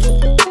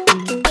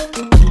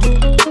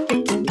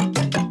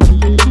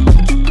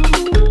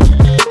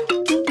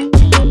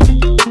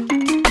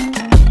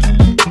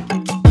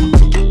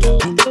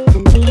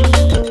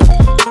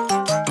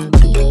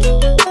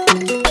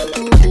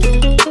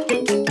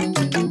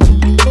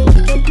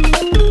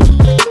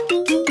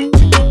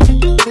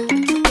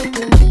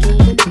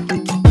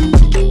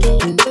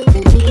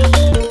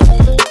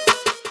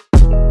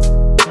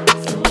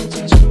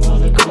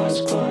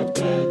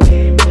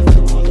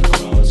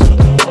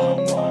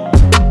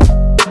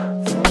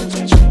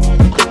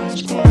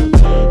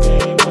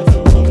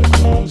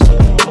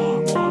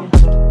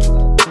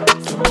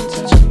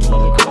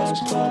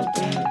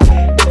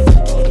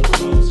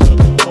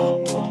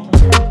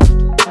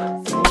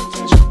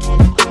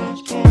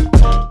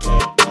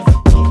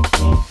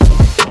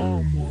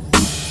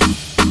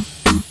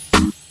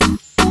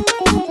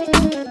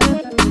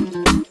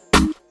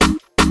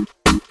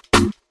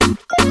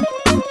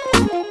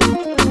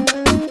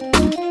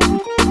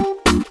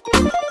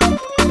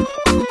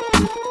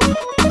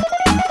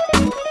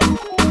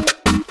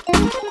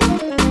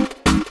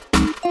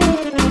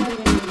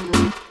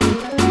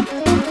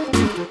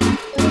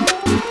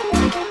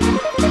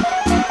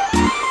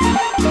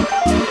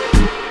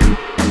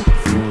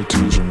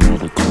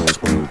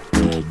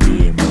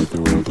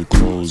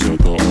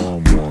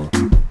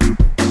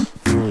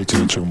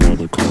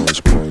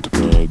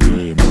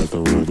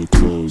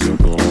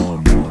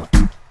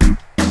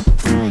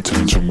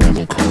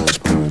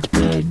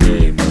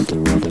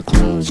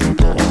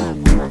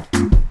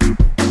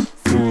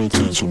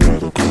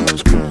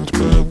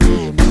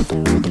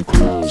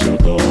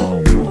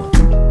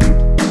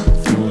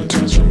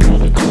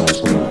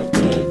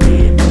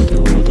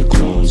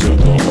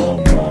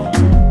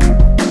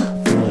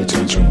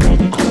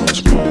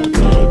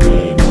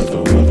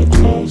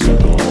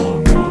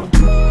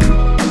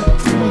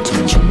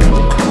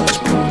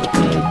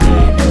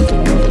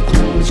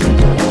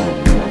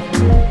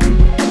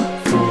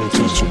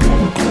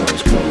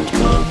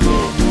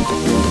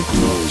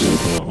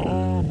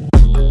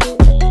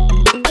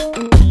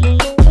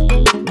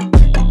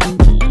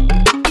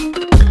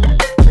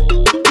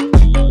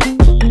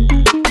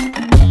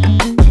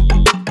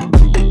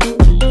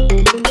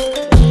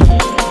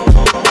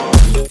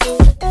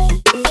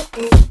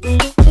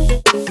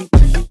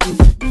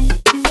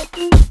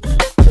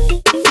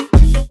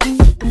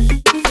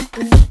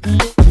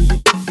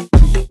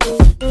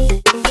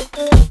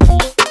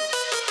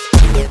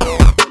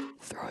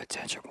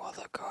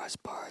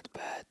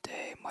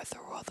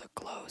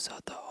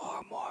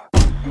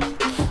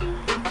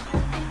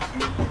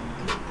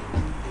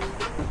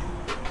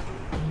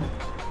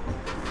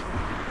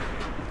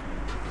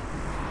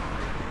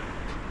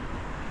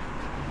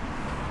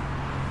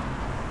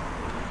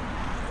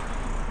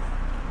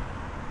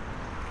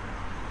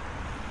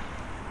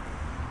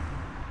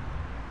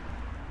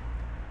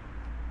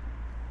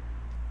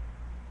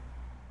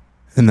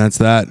 And that's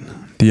that.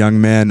 The young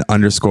man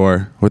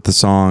Underscore with the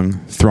song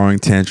 "Throwing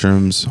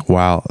Tantrums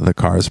While the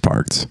Car is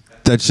Parked."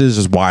 That shit is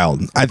just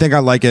wild. I think I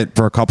like it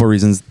for a couple of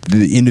reasons.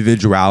 The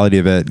individuality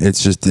of it,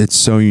 it's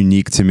so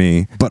unique to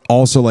me. But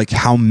also like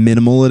how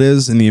minimal it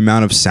is in the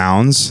amount of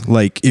sounds.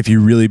 Like if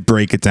you really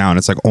break it down,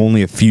 it's like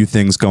only a few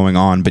things going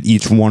on, but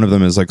each one of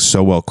them is like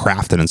so well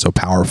crafted and so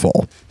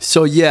powerful.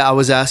 So yeah, I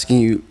was asking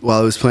you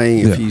while I was playing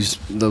if you used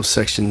those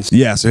sections.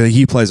 Yeah, so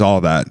he plays all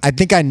of that. I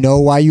think I know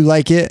why you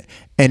like it.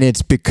 And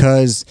it's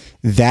because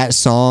that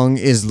song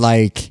is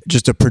like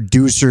just a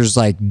producer's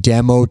like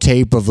demo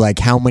tape of like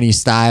how many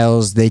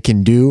styles they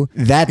can do.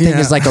 That thing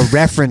is like a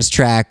reference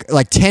track,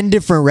 like 10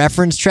 different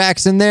reference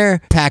tracks in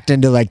there packed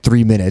into like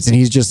 3 minutes. And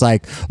he's just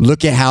like,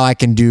 look at how I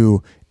can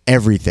do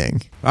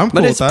everything. I'm cool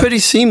but with it's that. pretty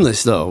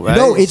seamless though, right?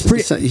 No, it's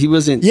pretty. He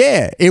wasn't.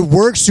 Yeah, it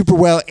works super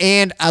well.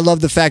 And I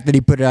love the fact that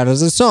he put it out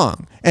as a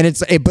song. And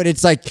but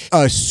it's like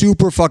a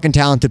super fucking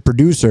talented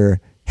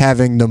producer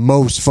having the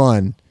most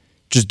fun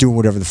just doing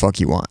whatever the fuck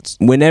he wants.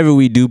 Whenever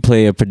we do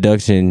play a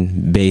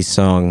production-based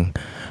song,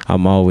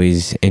 I'm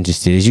always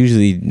interested. It's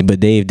usually, but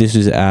Dave, this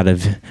was out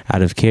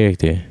of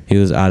character. He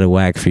was out of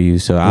whack for you.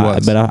 So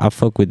I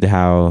fuck with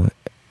how,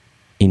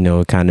 you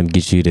know, it kind of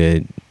gets you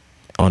to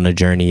on a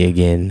journey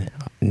again.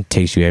 It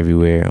takes you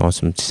everywhere on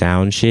some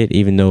sound shit,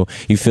 even though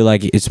you feel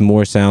like it's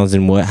more sounds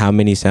than how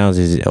many sounds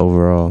is it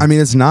overall? I mean,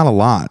 it's not a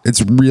lot.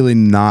 It's really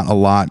not a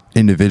lot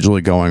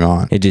individually going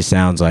on. It just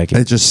sounds like it.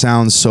 It just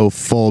sounds so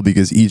full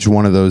because each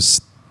one of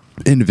those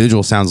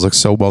individual sounds look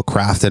so well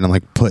crafted and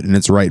like put in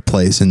its right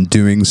place and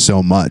doing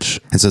so much.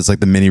 And so it's like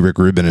the mini Rick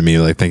Rubin in me,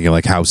 like thinking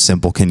like how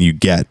simple can you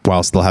get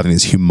while still having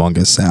this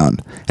humongous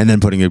sound and then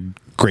putting a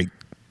great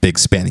big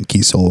spanning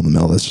key solo in the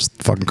middle. That's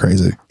just fucking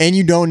crazy. And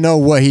you don't know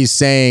what he's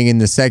saying in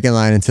the second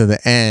line until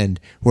the end,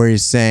 where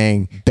he's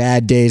saying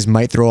bad days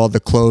might throw all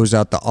the clothes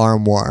out the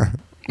armoire.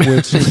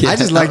 Which I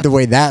just like the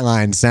way that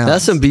line sounds.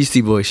 That's some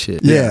Beastie Boy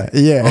shit. Yeah.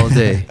 All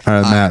day. All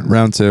right, Matt,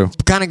 round 2.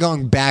 Kind of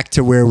going back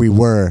to where we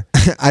were.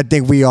 I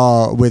think we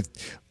all, with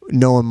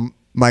knowing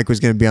Mike was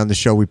going to be on the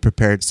show, we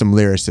prepared some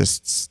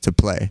lyricists to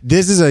play.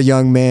 This is a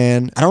young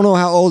man. I don't know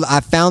how old. I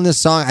found this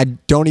song. I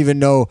don't even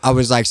know. I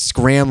was like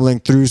scrambling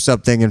through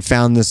something and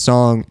found this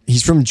song.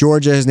 He's from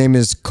Georgia. His name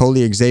is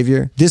Coley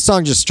Xavier. This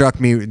song just struck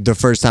me the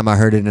first time I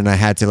heard it, and I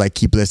had to like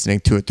keep listening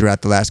to it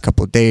throughout the last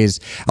couple of days.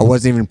 I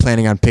wasn't even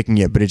planning on picking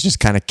it, but it just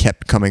kind of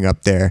kept coming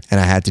up there,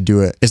 and I had to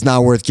do it. It's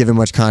not worth giving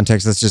much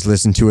context. Let's just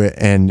listen to it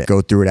and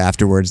go through it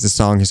afterwards. The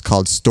song is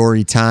called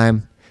Story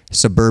Time,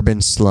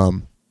 Suburban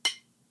Slum.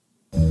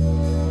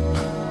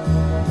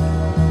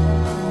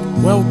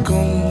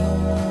 Welcome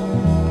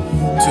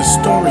to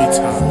story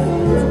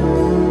time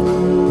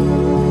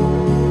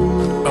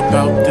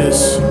about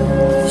this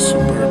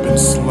suburban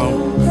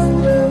slum.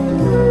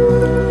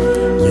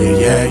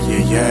 Yeah.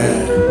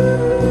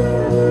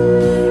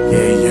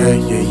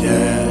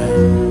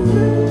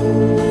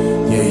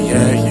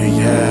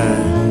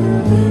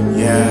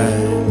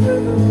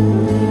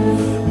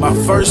 My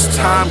first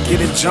time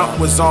getting jumped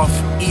was off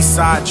East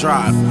Side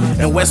Drive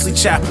and Wesley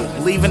Chapel,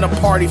 leaving a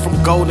party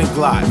from Golden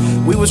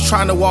Glide. We was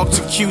trying to walk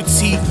to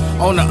QT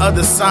on the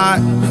other side.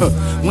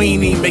 We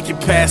ain't even make it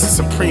past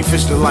the Supreme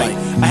Fish Delight.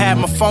 I had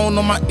my phone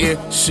on my ear,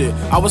 shit.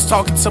 I was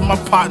talking to my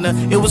partner.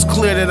 It was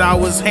clear that I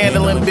was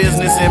handling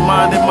business in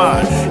mind.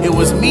 It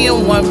was me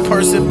and one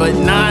person, but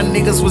 9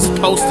 niggas was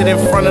posted in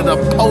front of the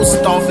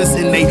post office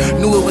and they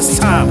knew it was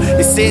time.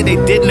 They said they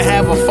didn't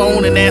have a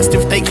phone and asked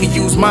if they could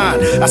use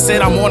mine. I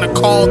said I'm on a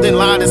call, then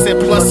lied and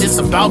said plus it's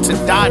about to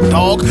die,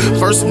 dog.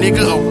 First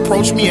nigga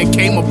approached me and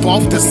came up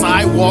off the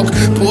sidewalk,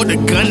 pulled the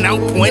gun out,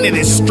 pointed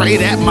it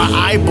straight at my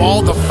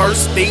eyeball. The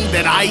first thing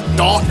that I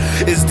thought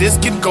is this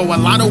can go a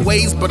lot of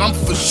ways, but I'm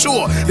for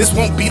sure this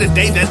won't be the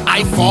day that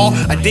I fall.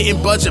 I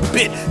didn't budge a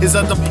bit. His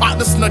other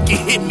partner snuck and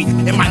hit me,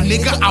 and my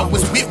nigga I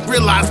was with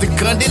realized the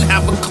gun didn't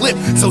have a clip,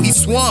 so he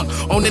swung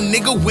on the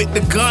nigga with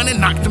the gun and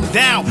knocked him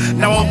down.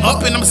 Now I'm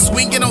up and I'm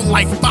swinging on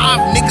like 5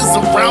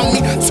 niggas around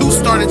me. 2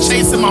 started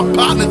chasing my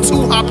partner,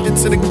 2 hopped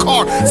into the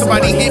car.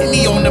 Somebody hit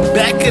me on the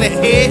back of the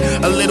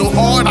head a little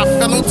hard. I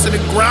fell onto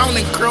the ground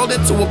and curled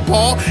into a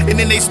ball, and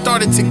then they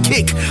started to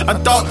kick. I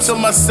thought to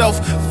myself,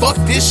 fuck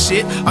this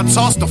shit. I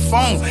tossed the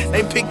phone.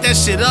 They picked that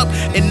shit up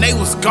and they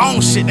was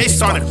gone. Shit, they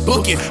started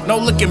booking. No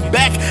looking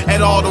back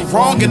at all the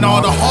wrong and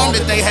all the harm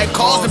that they had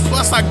caused. And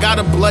plus I got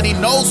a bloody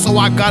nose, so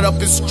I got up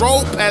and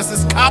strolled past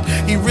this cop.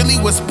 He really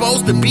was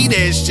supposed to be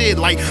there. Shit,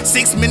 like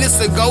 6 minutes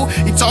ago,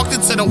 he talked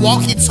into the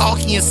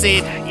walkie-talkie and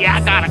said, yeah,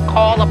 I got a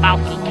call about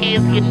some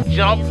kids getting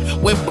jumped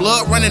with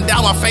blood running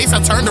down my face.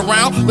 I turned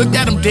around, looked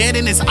at him dead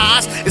in his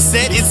eyes, and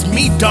said, it's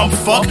me, dumb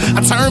fuck.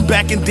 I turned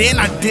back and then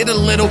I did a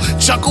little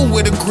chuckle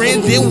with a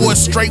grin, then wore a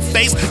straight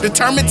face,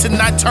 determined to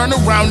not turn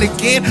around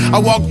again. I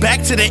walked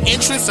back to the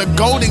entrance of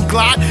Golden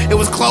Glide. It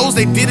was closed,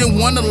 they didn't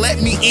want to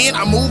let me in.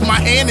 I moved my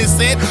hand and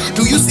said,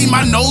 do you see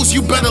my nose?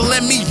 You better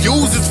let me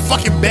use this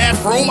fucking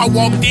bathroom. I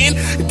walked in,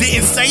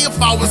 didn't say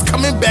if I was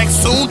coming back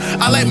soon.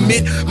 I'll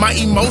admit, my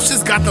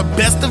emotions got the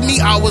best of me.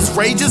 I was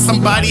raging.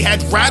 Somebody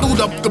had rattled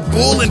up the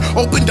bull and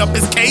opened up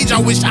his cage. I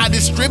wish I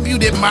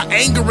distributed my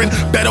anger in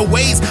better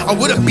ways. I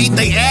would've beat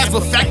they ass,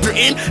 but factor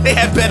in, they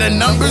had better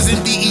numbers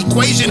in the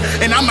equation.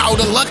 And I'm out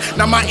of luck,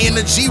 now my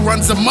energy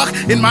runs amok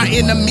and my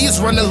enemies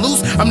running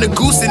loose. I'm the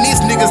goose and these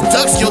niggas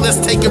ducks. Yo, let's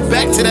take it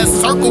back to that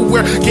circle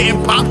where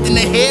getting popped in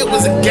the head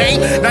was a game.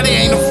 Now they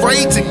ain't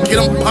afraid to get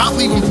him popped,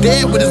 leave him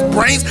dead with his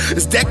brains.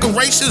 It's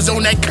decorations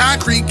on that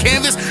concrete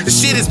canvas. The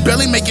shit is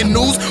barely making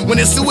news when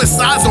it's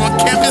suicides on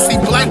campus. See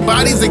black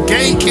bodies a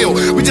gang kill.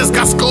 We just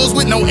got skulls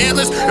with no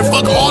antlers, and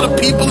fuck all the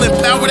people in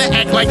power that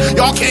act like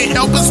y'all can't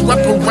help us.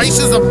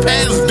 Reparations are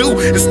past due,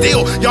 and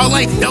still y'all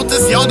ain't felt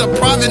us. Y'all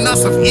depriving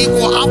us of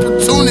equal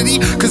opportunity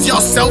cause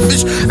y'all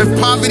selfish. If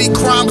poverty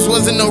crimes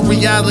wasn't a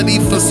reality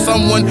for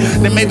someone,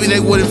 then maybe they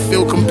wouldn't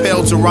feel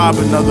compelled to rob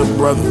another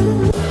brother.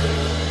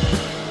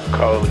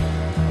 Coley,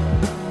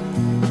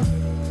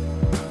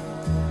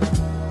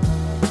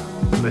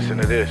 listen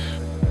to this,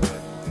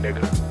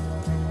 nigga.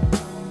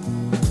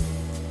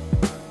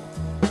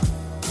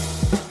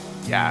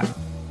 Yeah.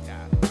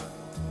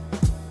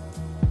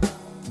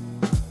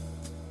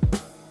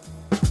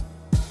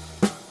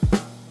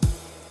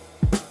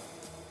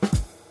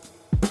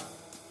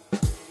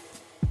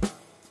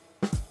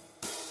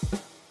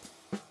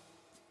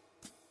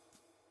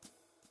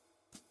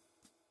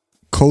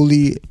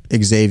 Coley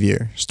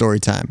Xavier, Story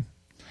Time,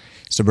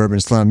 Suburban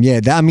Slum. Yeah,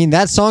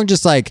 that song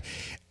just like,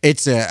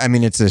 it's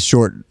a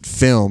short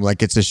film.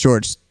 Like, it's a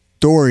short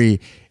story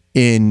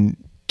in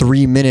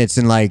 3 minutes.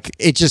 And like,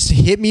 it just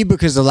hit me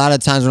because a lot of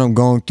times when I'm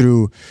going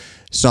through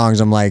songs,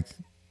 I'm like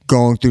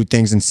going through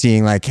things and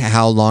seeing like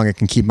how long it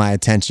can keep my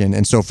attention.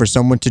 And so for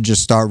someone to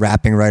just start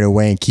rapping right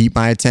away and keep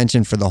my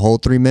attention for the whole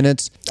 3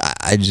 minutes,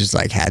 I just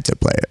like had to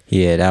play it.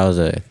 Yeah, that was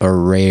a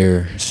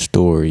rare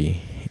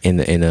story in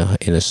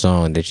a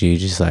song that you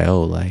just like,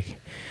 oh, like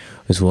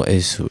it's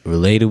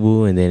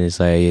relatable, and then it's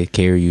like it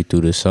carry you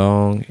through the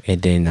song,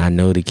 and then I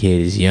know the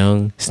kid is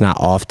young. It's not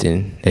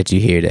often that you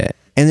hear that.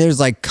 And there's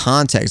like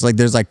context, like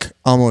there's like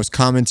almost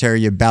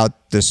commentary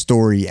about the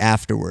story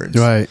afterwards.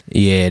 Right.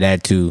 Yeah,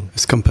 that too.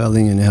 It's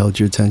compelling and it held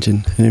your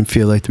attention. It didn't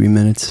feel like 3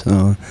 minutes.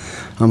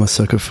 I'm a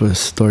sucker for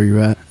story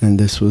rap, and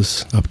this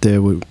was up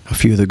there with a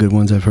few of the good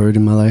ones I've heard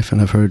in my life,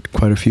 and I've heard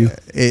quite a few.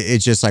 It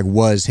just like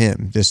was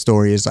him. This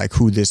story is like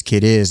who this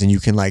kid is, and you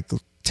can like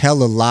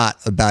tell a lot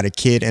about a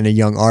kid and a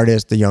young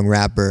artist, a young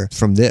rapper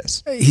from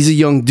this. He's a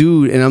young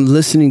dude, and I'm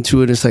listening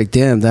to it. It's like,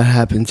 damn, that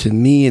happened to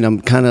me. And I'm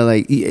kind of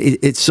like,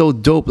 it's so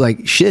dope.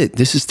 Like, shit,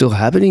 this is still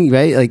happening,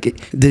 right?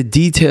 Like, the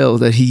detail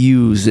that he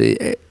used,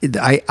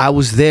 I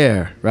was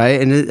there, right?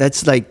 And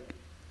that's like,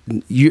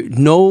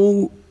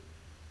 no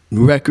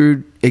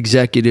record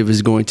executive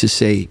is going to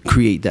say,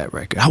 create that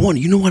record.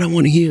 You know what I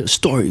want to hear? A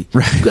story.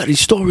 Right. You got any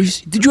stories?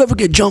 Did you ever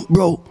get jumped,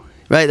 bro?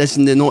 Right,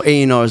 no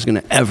A&R is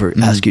gonna ever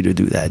ask you to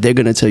do that. They're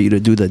gonna tell you to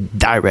do the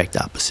direct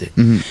opposite.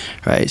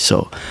 Right.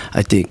 So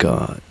I think,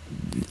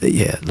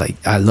 like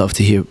I love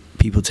to hear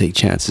people take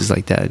chances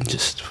like that and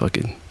just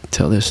fucking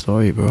tell their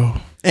story, bro.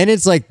 And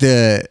it's like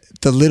the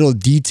little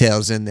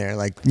details in there,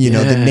 like the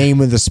name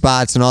of the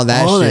spots and all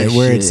that shit.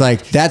 Where it's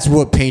like that's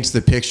what paints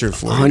the picture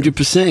for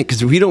 100%.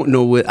 Because we don't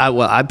know what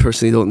I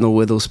personally don't know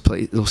where those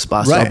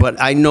spots are, but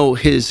I know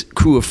his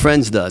crew of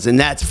friends does, and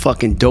that's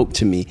fucking dope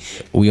to me.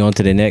 We on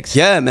to the next?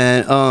 Yeah,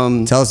 man.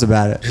 Tell us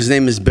about it. His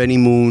name is Benny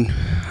Moon.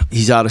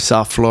 He's out of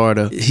South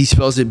Florida. He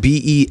spells it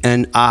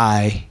BENIMOUN.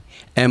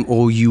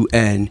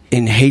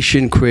 In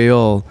Haitian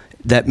Creole,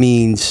 that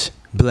means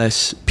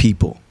bless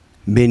people.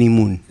 Benny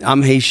Moon.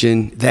 I'm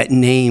Haitian. That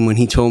name, when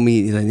he told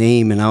me the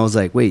name, and I was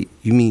like, wait,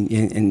 you mean,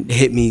 and it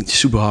hit me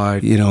super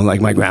hard. Like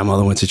my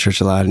grandmother went to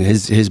church a lot, and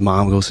his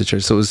mom goes to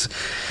church, so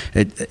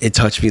it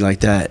touched me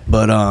like that.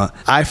 But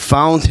I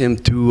found him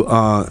through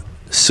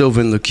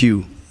Sylvan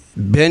LeCue.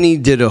 Benny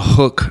did a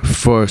hook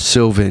for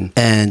Sylvan,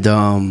 and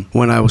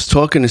when I was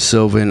talking to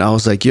Sylvan, I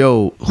was like,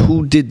 yo,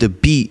 who did the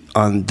beat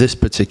on this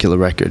particular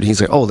record? And he's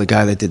like, oh, the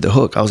guy that did the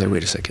hook. I was like,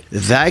 wait a second.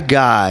 That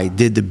guy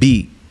did the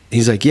beat.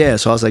 He's like, yeah.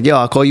 So I was like, yo,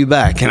 I'll call you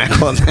back. And I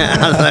called him.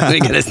 I was like, let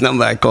me get his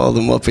number. I called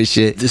him up and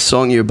shit. This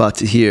song you're about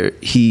to hear,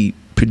 he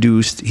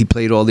produced, he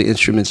played all the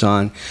instruments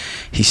on,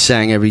 he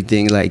sang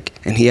everything, like,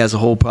 and he has a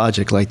whole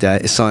project like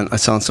that. It's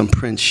on some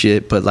Prince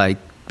shit, but like,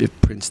 if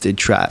Prince did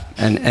trap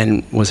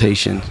and was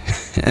Haitian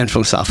and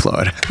from South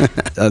Florida.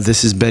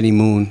 This is Benny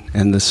Moon,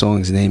 and the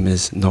song's name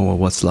is Noah,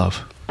 What's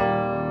Love?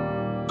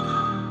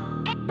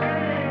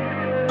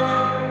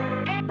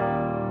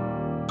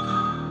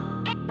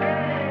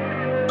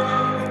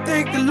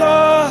 Thank the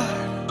Lord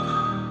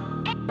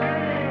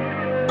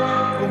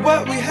for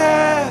what we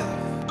have.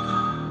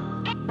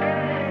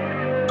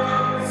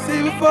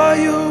 See before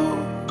you.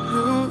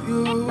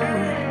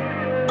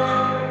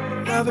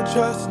 Never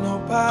trust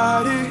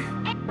nobody.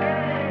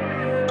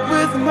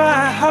 With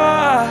my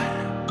heart,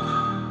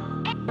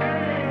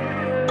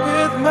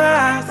 with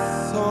my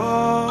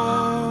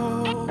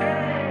soul.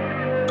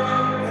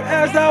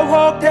 As I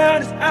walk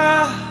down this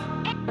aisle,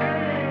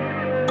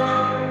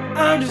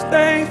 I'm just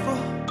thankful.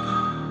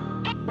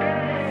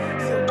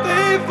 So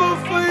thankful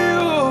for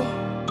you.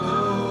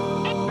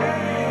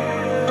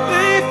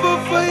 Thankful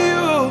for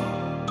you.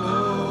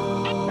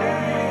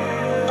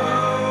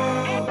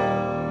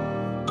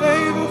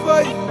 Thankful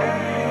for you.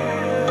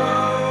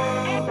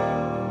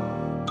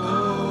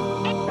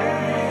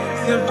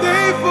 I'm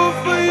thankful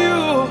for you.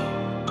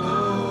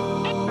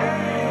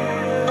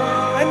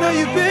 I know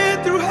you've been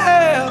through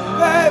hell,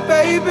 right,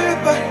 baby,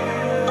 but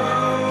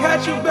got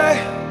you back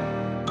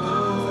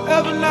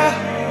forever now,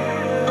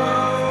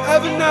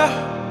 forever now,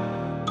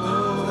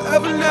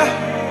 forever now.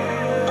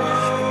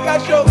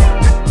 Got your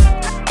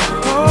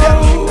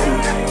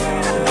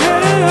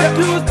yeah,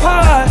 do his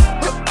part.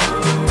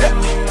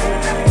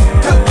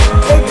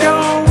 They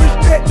don't wish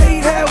that they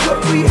had what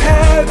we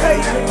had,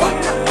 baby.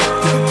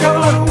 They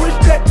don't wish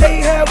that they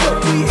had what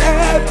we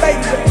had,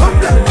 baby.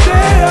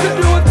 Damn,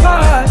 do his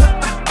part.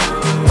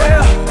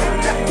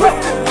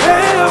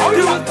 Damn,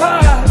 do his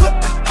part.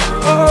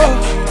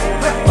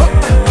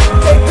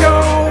 They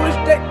don't wish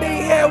that they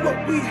had what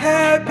we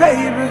had,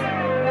 baby.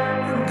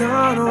 They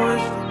don't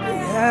wish that they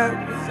had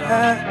what we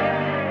had.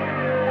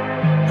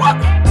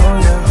 Oh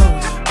yeah,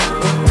 oh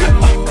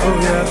yeah, oh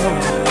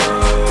yeah.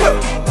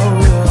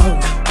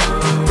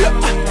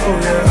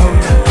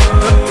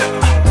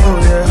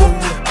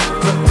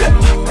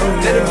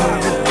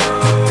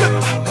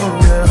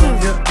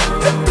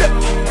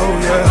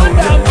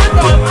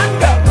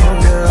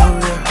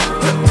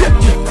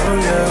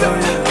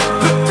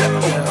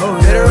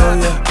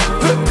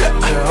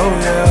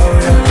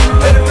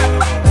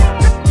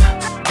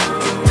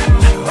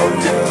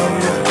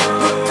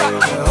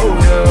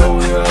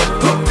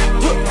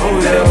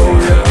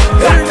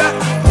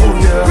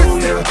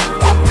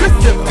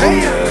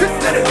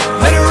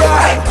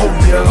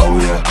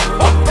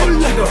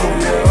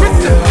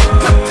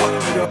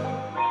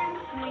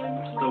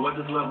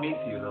 what it means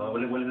to you, though?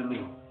 What does it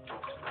mean?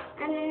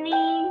 It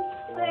means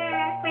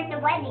for the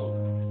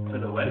wedding. For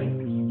the wedding?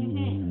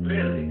 Mm-hmm.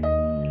 Really?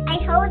 I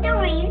hold the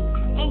ring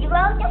and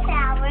roll the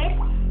flowers.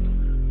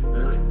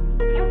 Really?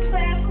 And for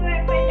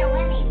the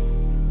wedding.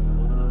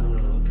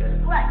 Oh, okay.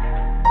 What?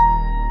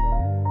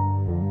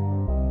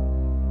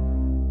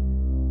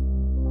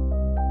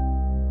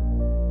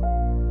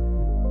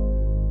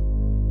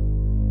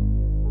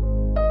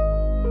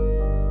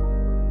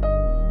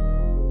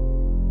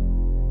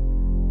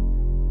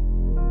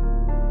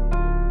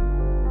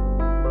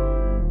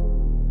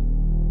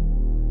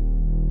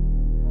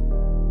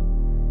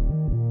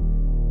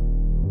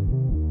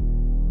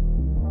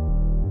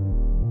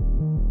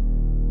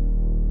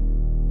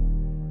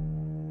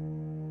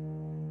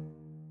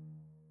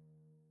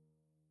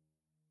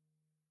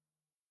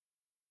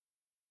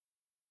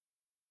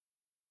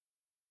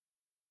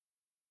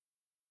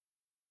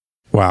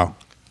 Wow.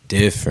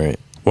 Different.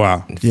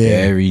 Wow.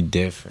 Very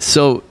different.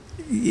 So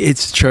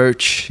it's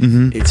church,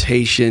 it's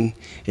Haitian,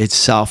 it's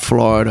South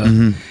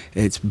Florida,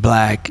 it's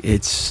black,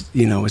 it's,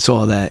 you know, it's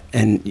all that.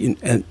 And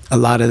a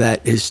lot of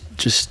that is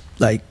just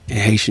like in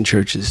Haitian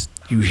churches,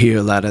 you hear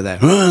a lot of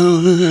that.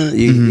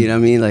 You know what I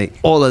mean? Like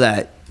all of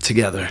that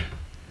together.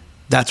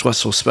 That's what's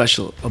so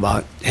special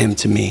about him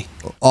to me.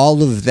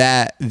 All of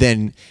that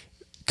then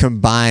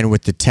combined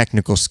with the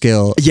technical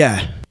skill.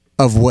 Yeah.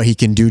 Of what he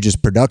can do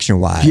just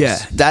production-wise. Yeah,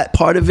 that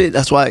part of it,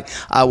 that's why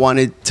I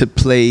wanted to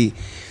play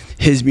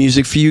his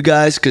music for you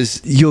guys,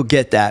 because you'll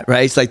get that,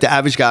 right? It's like the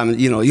average guy,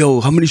 you know,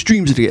 yo, how many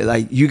streams did he get?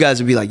 Like, you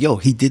guys would be like, yo,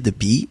 he did the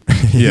beat?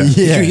 Yeah. Did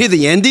you hear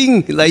the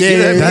ending? Like, you know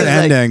what I mean? That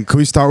Like, ending. Can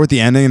we start with the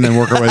ending and then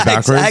work our way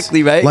backwards?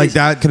 Exactly, right? Like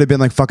that could have been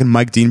like fucking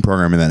Mike Dean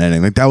programming that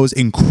ending. Like that was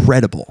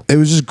incredible. It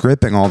was just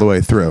gripping all the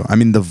way through. I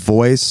mean, the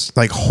voice,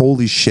 like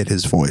holy shit,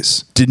 his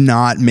voice did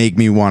not make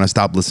me want to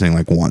stop listening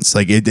like once.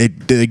 Like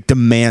it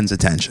demands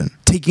attention.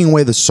 Taking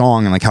away the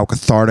song and like how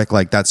cathartic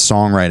like that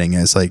songwriting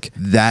is, like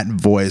that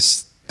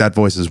voice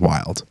is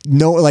wild.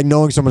 No, like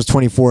knowing someone's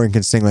 24 and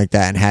can sing like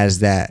that and has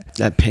that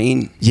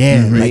pain.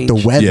 Yeah, like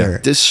the weather.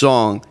 This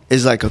song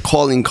is like a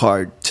calling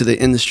card to the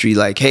industry.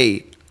 Like,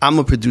 hey, I'm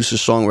a producer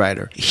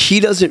songwriter. He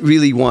doesn't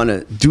really want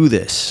to do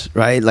this,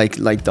 right? Like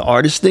the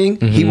artist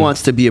thing. He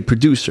wants to be a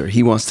producer.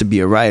 He wants to be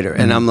a writer.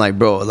 And I'm like,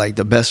 bro, like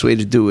the best way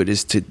to do it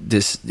is to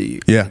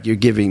you're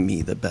giving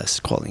me the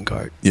best calling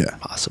card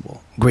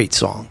possible. Great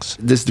songs.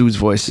 This dude's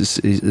voice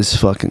is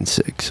fucking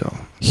sick. So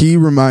he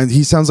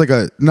sounds like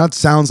but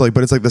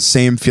it's like the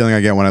same feeling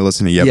I get when I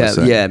listen to Yebba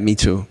sing. Yeah, me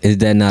too. Is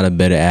that not a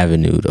better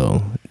avenue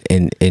though?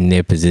 In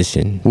their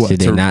position,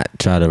 should they not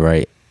try to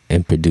write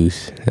and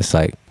produce? It's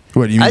like.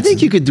 What do you mean? I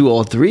think you could do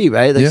all three,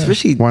 right? Like,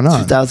 especially why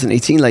not?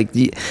 2018. Like,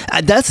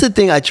 that's the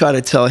thing I try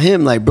to tell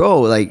him. Like, bro,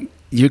 like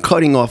you're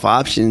cutting off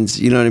options.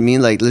 You know what I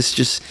mean? Like, let's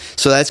just.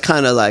 So that's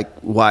kind of like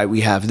why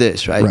we have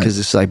this, right? Because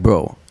it's like,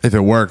 bro, if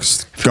it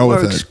works, go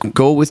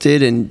with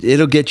it, and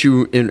it'll get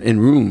you in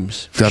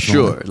rooms for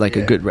sure. Like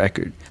a good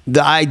record.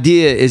 The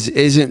idea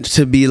isn't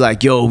to be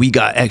like, yo, we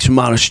got X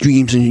amount of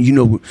streams, and you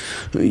know,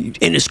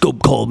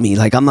 Interscope called me.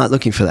 Like, I'm not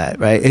looking for that,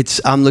 right?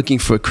 I'm looking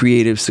for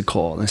creatives to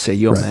call and say,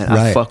 yo, man,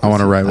 I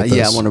want to write with this.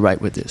 Yeah, I want to write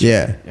with this.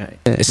 Yeah. Right.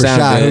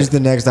 Rashad, who's the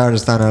next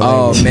artist on our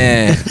Oh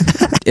man,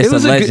 it's a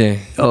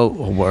legend. A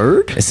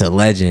word? It's a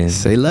legend.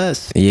 Say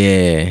less.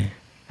 Yeah,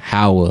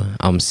 Howard,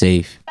 I'm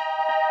safe.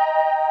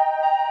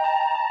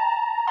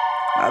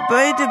 I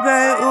played the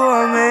bad, ooh,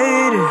 I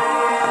made it.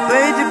 I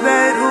played the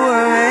bad, ooh,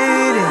 I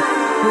made it.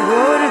 Who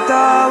would've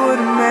thought I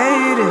would've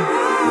made it?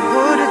 Who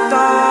would've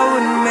thought I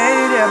would've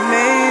made it? I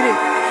made it.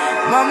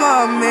 Mama,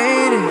 I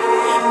made it.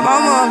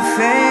 Mama, I'm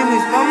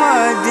famous. Mama,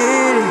 I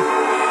did it.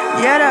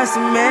 Yeah, that's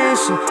a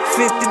mansion.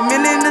 50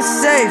 million in the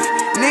safe.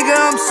 Nigga,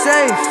 I'm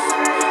safe.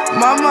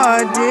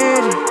 Mama, I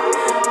did it.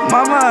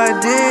 Mama, I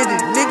did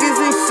it. Niggas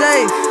ain't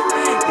safe.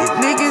 These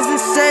niggas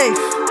ain't safe.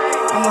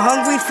 I'm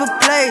hungry for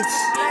plates.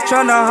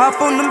 Tryna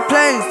hop on them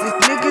planes.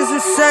 These niggas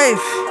are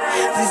safe.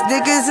 These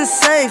niggas are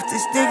safe.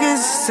 These niggas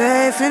are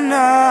safe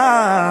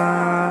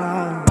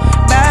enough.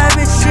 Bad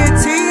bitch shit,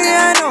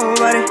 yeah,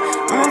 nobody.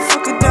 I'ma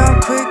fuck it down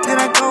quick,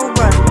 then I go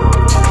by.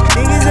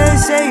 Niggas ain't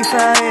safe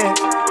out here.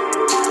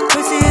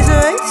 Pussy is a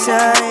race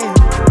out here.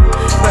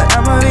 But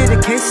I'ma read the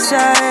case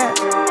out here.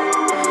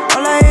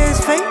 All I hear is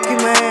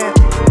faking, man.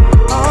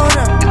 Hold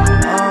up,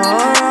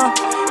 hold up.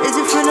 Is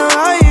it finna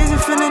ride? Is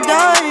it finna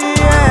die?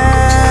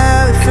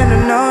 Yeah, we finna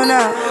know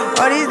now.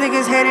 All these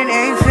niggas hating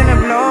ain't finna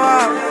blow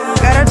out.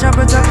 Gotta drop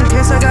a in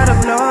case I gotta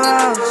blow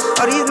out.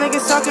 All these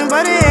niggas talking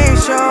but it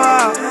ain't show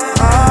out.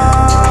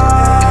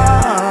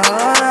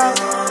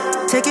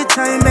 Take your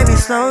time, baby,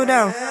 slow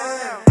down.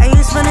 I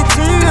ain't spending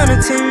team on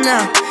a team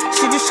now.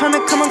 She just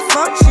tryna come and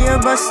fuck, she a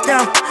bust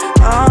down.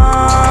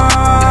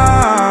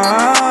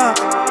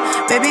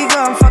 Baby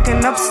girl, I'm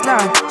fucking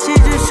upside. She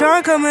just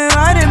tryna come and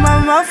ride in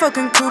my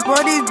motherfucking coupe.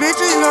 All these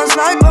bitches gon'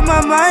 slide, but my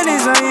mind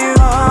is on you.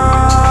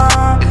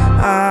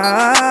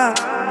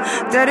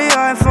 Dirty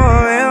hard for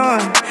a real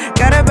one.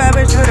 Got a bad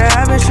bitch with a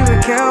habit, she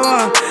would kill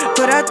one.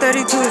 Put that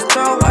 30 to his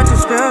throat, watch it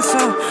spill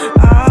soon.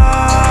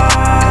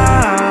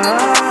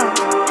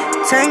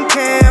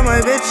 10K on my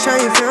like, bitch, how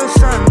you feel,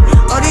 son?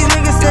 All these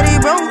niggas steady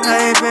broke,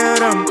 I ain't feel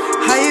them.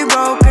 How you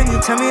broke? Can you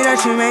tell me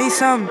that you made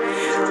some?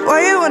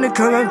 Why you wanna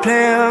come and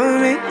play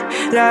with me?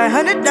 Like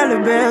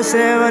 $100 bills,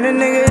 say on a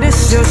nigga,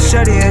 this your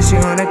shawty, and she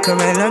wanna come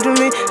and lunch with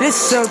me.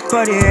 This your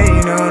party, and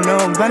you don't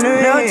know about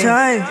me. No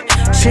time,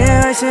 she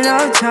ain't wasting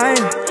no time.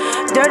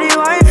 Dirty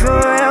wine for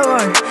a real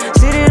one.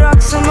 See the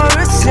rocks on my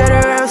wrist, yeah, the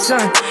real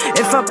son.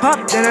 If I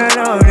pop, then I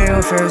know they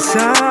gon' feel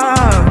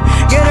some.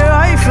 Get it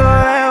right for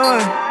a real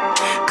one.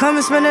 Come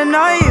and spend the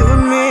night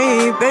with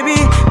me, baby.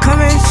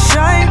 Come and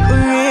shine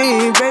with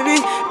me,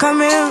 baby.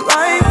 Come and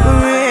ride with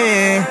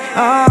me.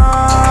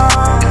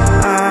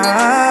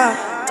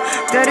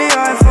 Dirty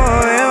wine for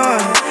a real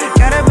one.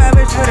 Got a bad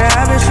bitch with a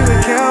habit, she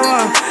would kill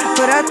one.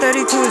 Put that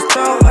 30 to his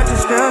throat, watch him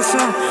spill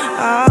some.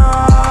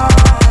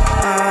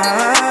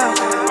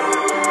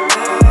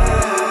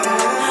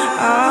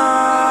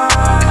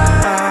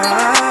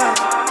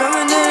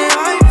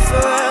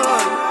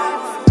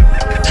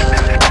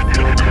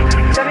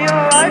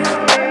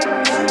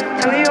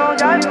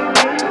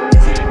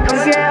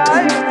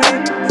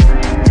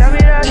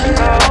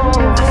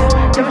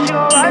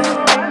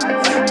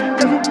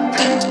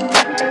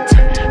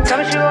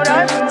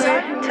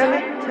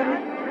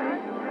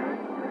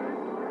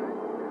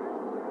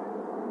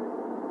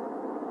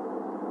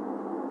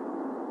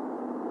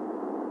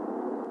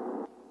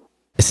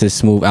 It's a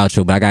smooth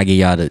outro, but I gotta give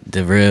y'all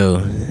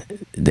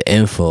the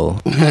info.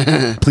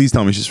 Please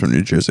tell me she's from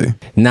New Jersey.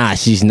 Nah,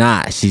 she's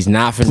not. She's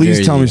not from Jersey.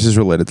 Please tell me she's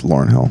related to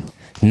Lauryn Hill.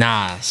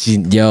 Nah,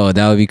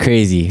 that would be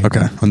crazy.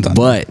 Okay, I'm done.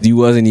 But you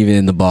wasn't even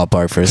in the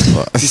ballpark, first of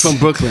all. She's from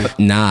Brooklyn.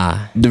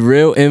 Nah. The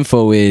real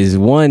info is,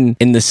 one,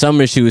 in the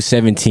summer she was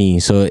 17.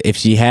 So if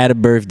she had a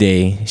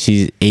birthday,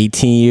 she's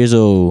 18 years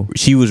old.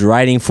 She was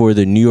writing for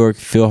the New York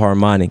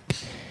Philharmonic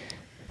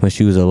when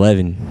she was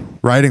 11.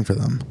 Writing for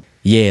them?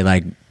 Yeah,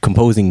 like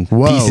composing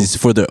pieces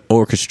for the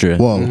orchestra.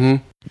 Whoa. Mm-hmm.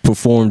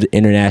 Performed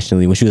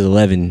internationally when she was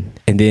 11.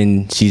 And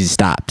then she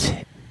stopped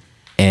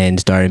and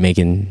started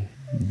making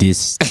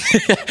this.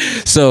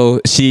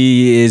 So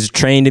she is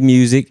trained in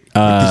music.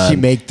 Did she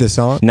make the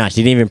song? Nah,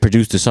 she didn't even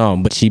produce the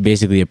song, but she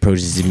basically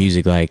approaches the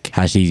music like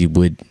how she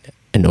would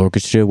an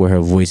orchestra, where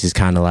her voice is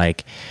kind of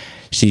like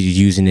she's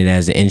using it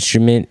as an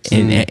instrument,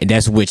 and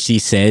that's what she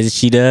says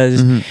she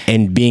does.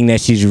 And being that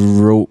she's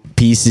wrote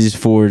pieces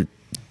for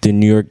the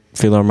New York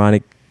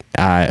Philharmonic,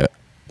 I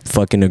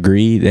fucking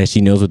agree that she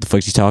knows what the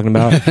fuck she's talking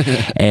about.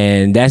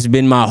 And that's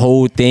been my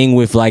whole thing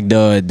with like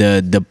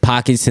the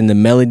pockets and the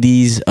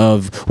melodies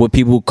of what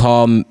people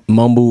call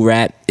mumble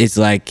rap. It's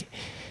like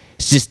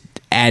it's just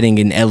adding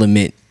an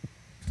element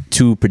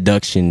to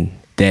production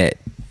that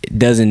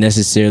doesn't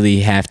necessarily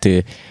have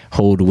to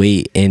hold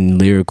weight in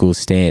lyrical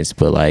stance,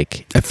 but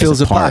like it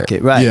fills a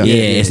pocket, right? Yeah,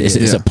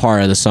 it's a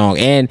part of the song.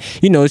 And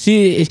you know,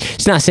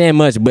 she's not saying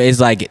much, but it's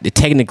like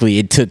technically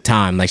it took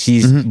time. Like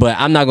but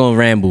I'm not gonna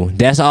ramble.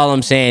 That's all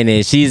I'm saying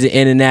is she's an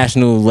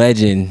international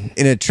legend.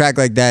 In a track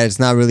like that, it's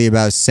not really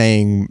about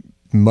saying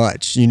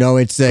much, you know.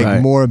 It's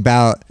like more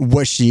about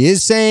what she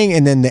is saying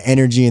and then the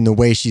energy and the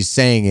way she's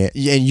saying it.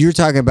 And you're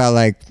talking about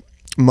like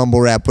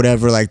mumble rap,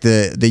 whatever, like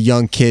the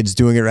young kids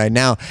doing it right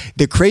now.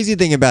 The crazy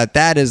thing about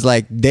that is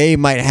like they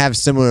might have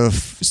similar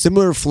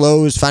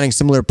flows, finding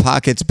similar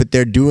pockets, but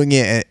they're doing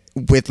it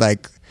with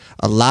like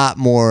a lot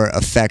more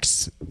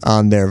effects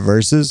on their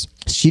verses.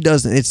 She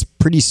doesn't. It's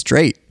pretty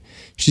straight.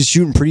 She's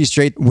shooting pretty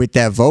straight with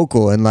that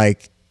vocal, and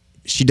like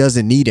she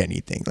doesn't need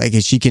anything. Like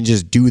she can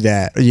just do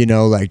that, you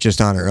know, like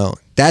just on her own.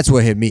 That's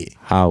what hit me.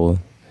 Holla.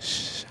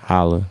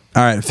 All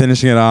right,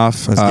 finishing it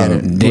off. Let's get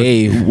it.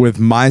 Dave. With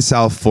my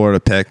South Florida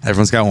pick.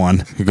 Everyone's got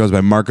one. It goes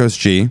by Marcos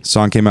G.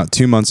 Song came out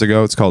 2 months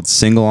ago. It's called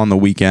Single on the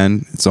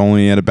Weekend. It's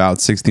only at about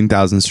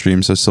 16,000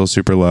 streams, so still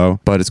super low,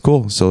 but it's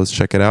cool. So let's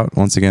check it out.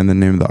 Once again, the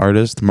name of the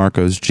artist,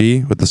 Marcos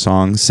G, with the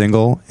song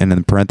Single, and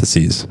in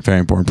parentheses, very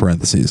important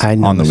parentheses,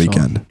 on the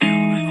weekend.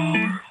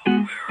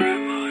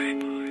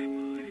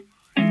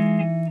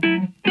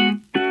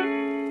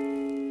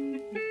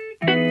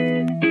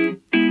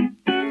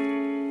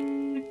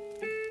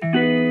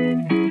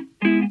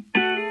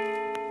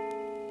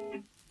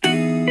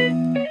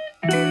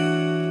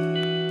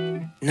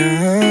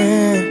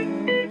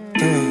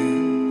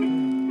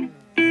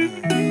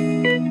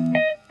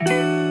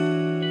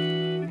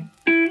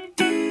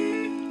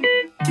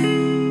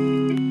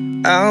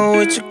 Out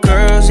with your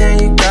girls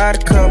and you got a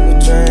couple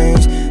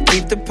drinks.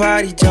 Keep the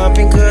party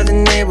jumping cause the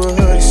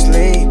neighborhood is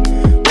asleep.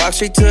 Walk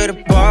straight to the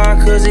bar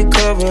cause they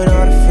covered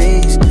all the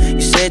fees.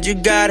 You said you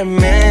got a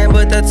man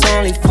but that's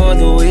only for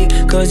the week.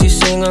 Cause you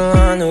single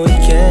on the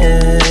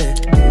weekend.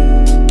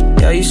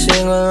 Yeah, you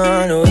single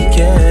on the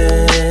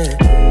weekend.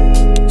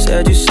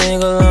 Said you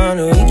single on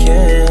the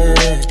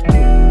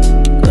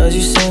weekend. Cause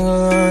you single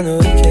on the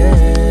weekend.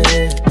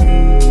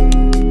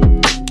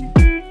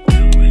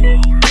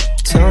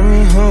 Tell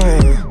me who.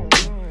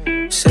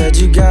 Said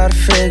you gotta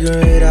figure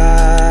it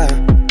out.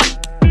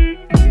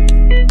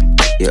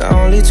 You're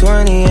only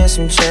 20 and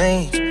some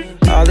change.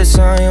 All that's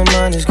on your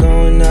mind is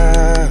going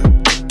out.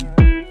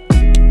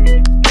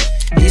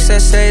 He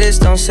said say this,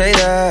 don't say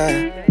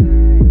that.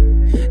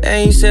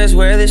 And he says,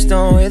 where this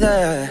stone with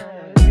her.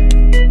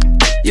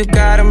 You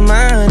got a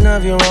mind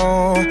of your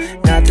own,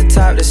 not the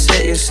type to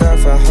sit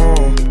yourself at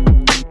home.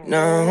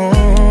 No,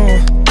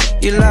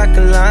 you like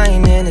a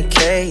lion in a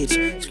cage,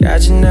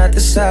 scratching at the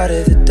side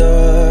of the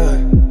door.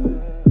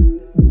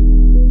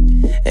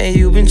 And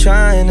you've been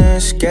trying to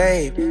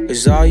escape,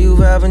 cause all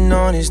you've ever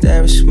known is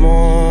there is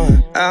more.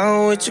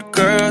 Out with your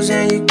girls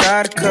and you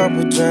got a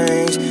couple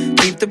drinks.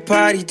 Keep the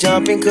party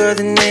jumping cause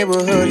the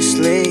neighborhood is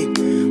asleep.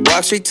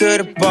 Walk straight to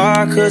the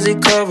bar cause they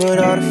covered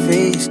all the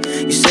fees.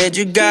 You said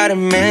you got a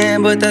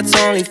man but that's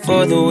only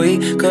for the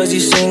week, cause you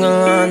single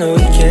on the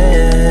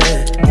weekend.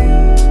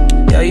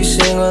 Yeah, you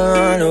single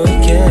on the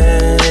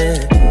weekend.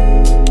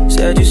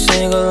 Said you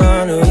single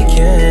on the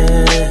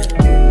weekend,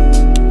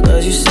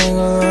 cause you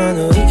single on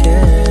the weekend.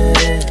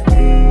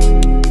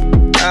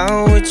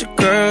 Out with your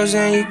girls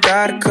and you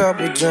got a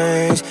couple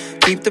drinks.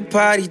 Keep the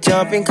party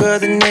jumping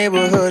cause the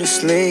neighborhood is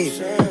asleep.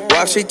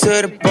 Walk straight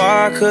to the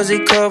bar cause they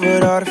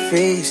covered all the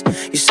fees.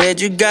 You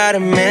said you got a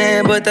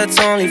man but that's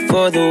only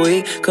for the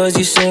week, cause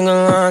you single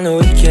on the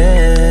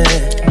weekend.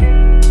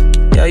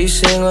 Yeah, you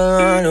single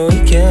on the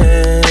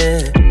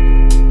weekend.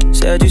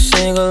 Said you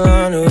single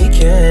on the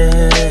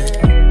weekend,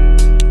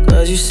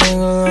 cause you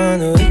single on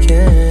the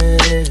weekend.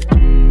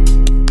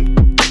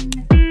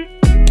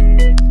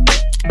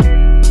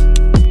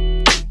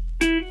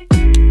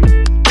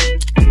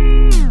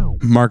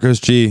 Marcos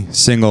G,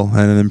 single, and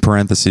then in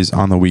parentheses,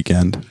 on the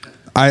weekend.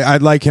 I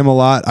like him a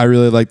lot. I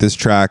really like this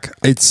track.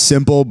 It's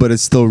simple, but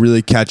it's still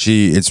really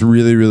catchy. It's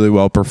really, really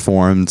well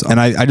performed. And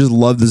I just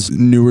love this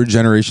newer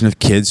generation of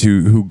kids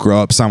who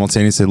grow up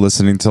simultaneously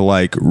listening to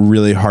like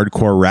really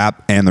hardcore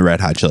rap and the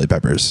Red Hot Chili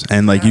Peppers.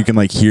 And like you can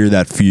like hear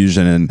that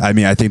fusion. And I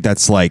mean, I think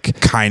that's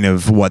like kind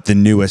of what the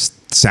newest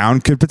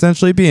sound could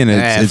potentially be. And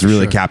it's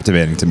really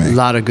captivating to me. A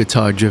lot of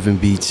guitar driven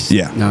beats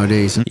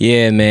nowadays.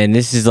 Yeah, man,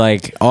 this is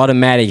like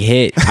automatic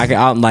hit.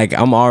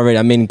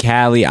 I'm in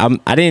Cali.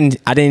 I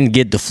didn't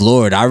get the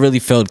Florida. I really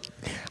felt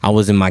I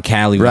was in my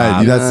Cali vibe.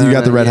 Right, you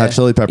got the Red Hot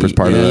Chili Peppers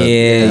part of it.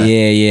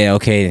 Yeah.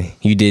 Okay,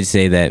 you did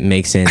say that.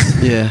 Makes sense.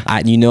 Yeah.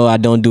 I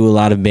don't do a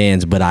lot of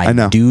bands, but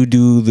I do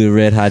the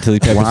Red Hot Chili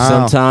Peppers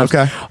sometimes.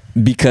 Okay.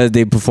 Because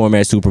they perform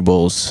at Super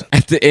Bowls.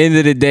 At the end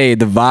of the day,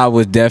 the vibe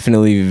was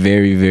definitely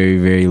very, very,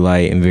 very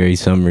light and very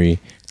summery.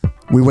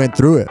 We went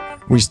through it.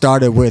 We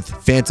started with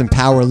Phantom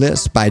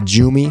Powerless by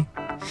Jumi.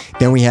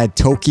 Then we had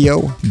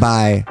Tokyo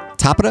by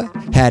Tapra.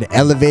 Had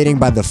Elevating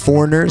by The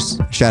Foreigners.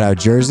 Shout out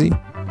Jersey.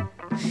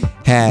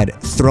 Had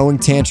Throwing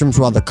Tantrums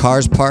While the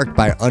Car's Parked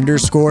by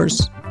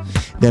Underscores.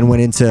 Then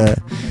went into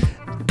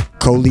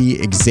Coley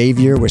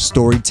Xavier with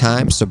Story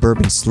Time,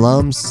 Suburban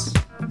Slums.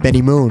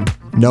 Benny Moon,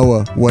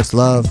 Noah, What's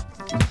Love.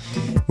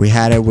 We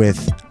had it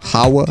with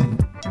Hawa,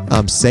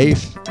 I'm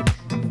Safe.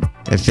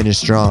 And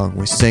finished strong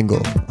with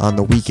Single on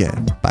the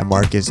Weekend by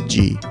Marcus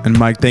G. And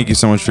Mike, thank you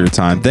so much for your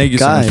time. Thank you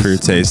so much for your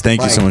taste.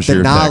 Thank you so much for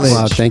your knowledge. picks.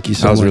 Wow, thank you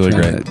so much. That was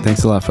really great.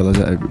 Thanks a lot, fellas.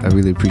 I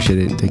really appreciate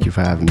it, and thank you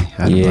for having me.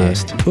 I had a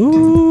blast.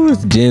 Ooh,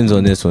 it's gems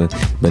on this one.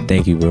 But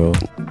thank you, bro.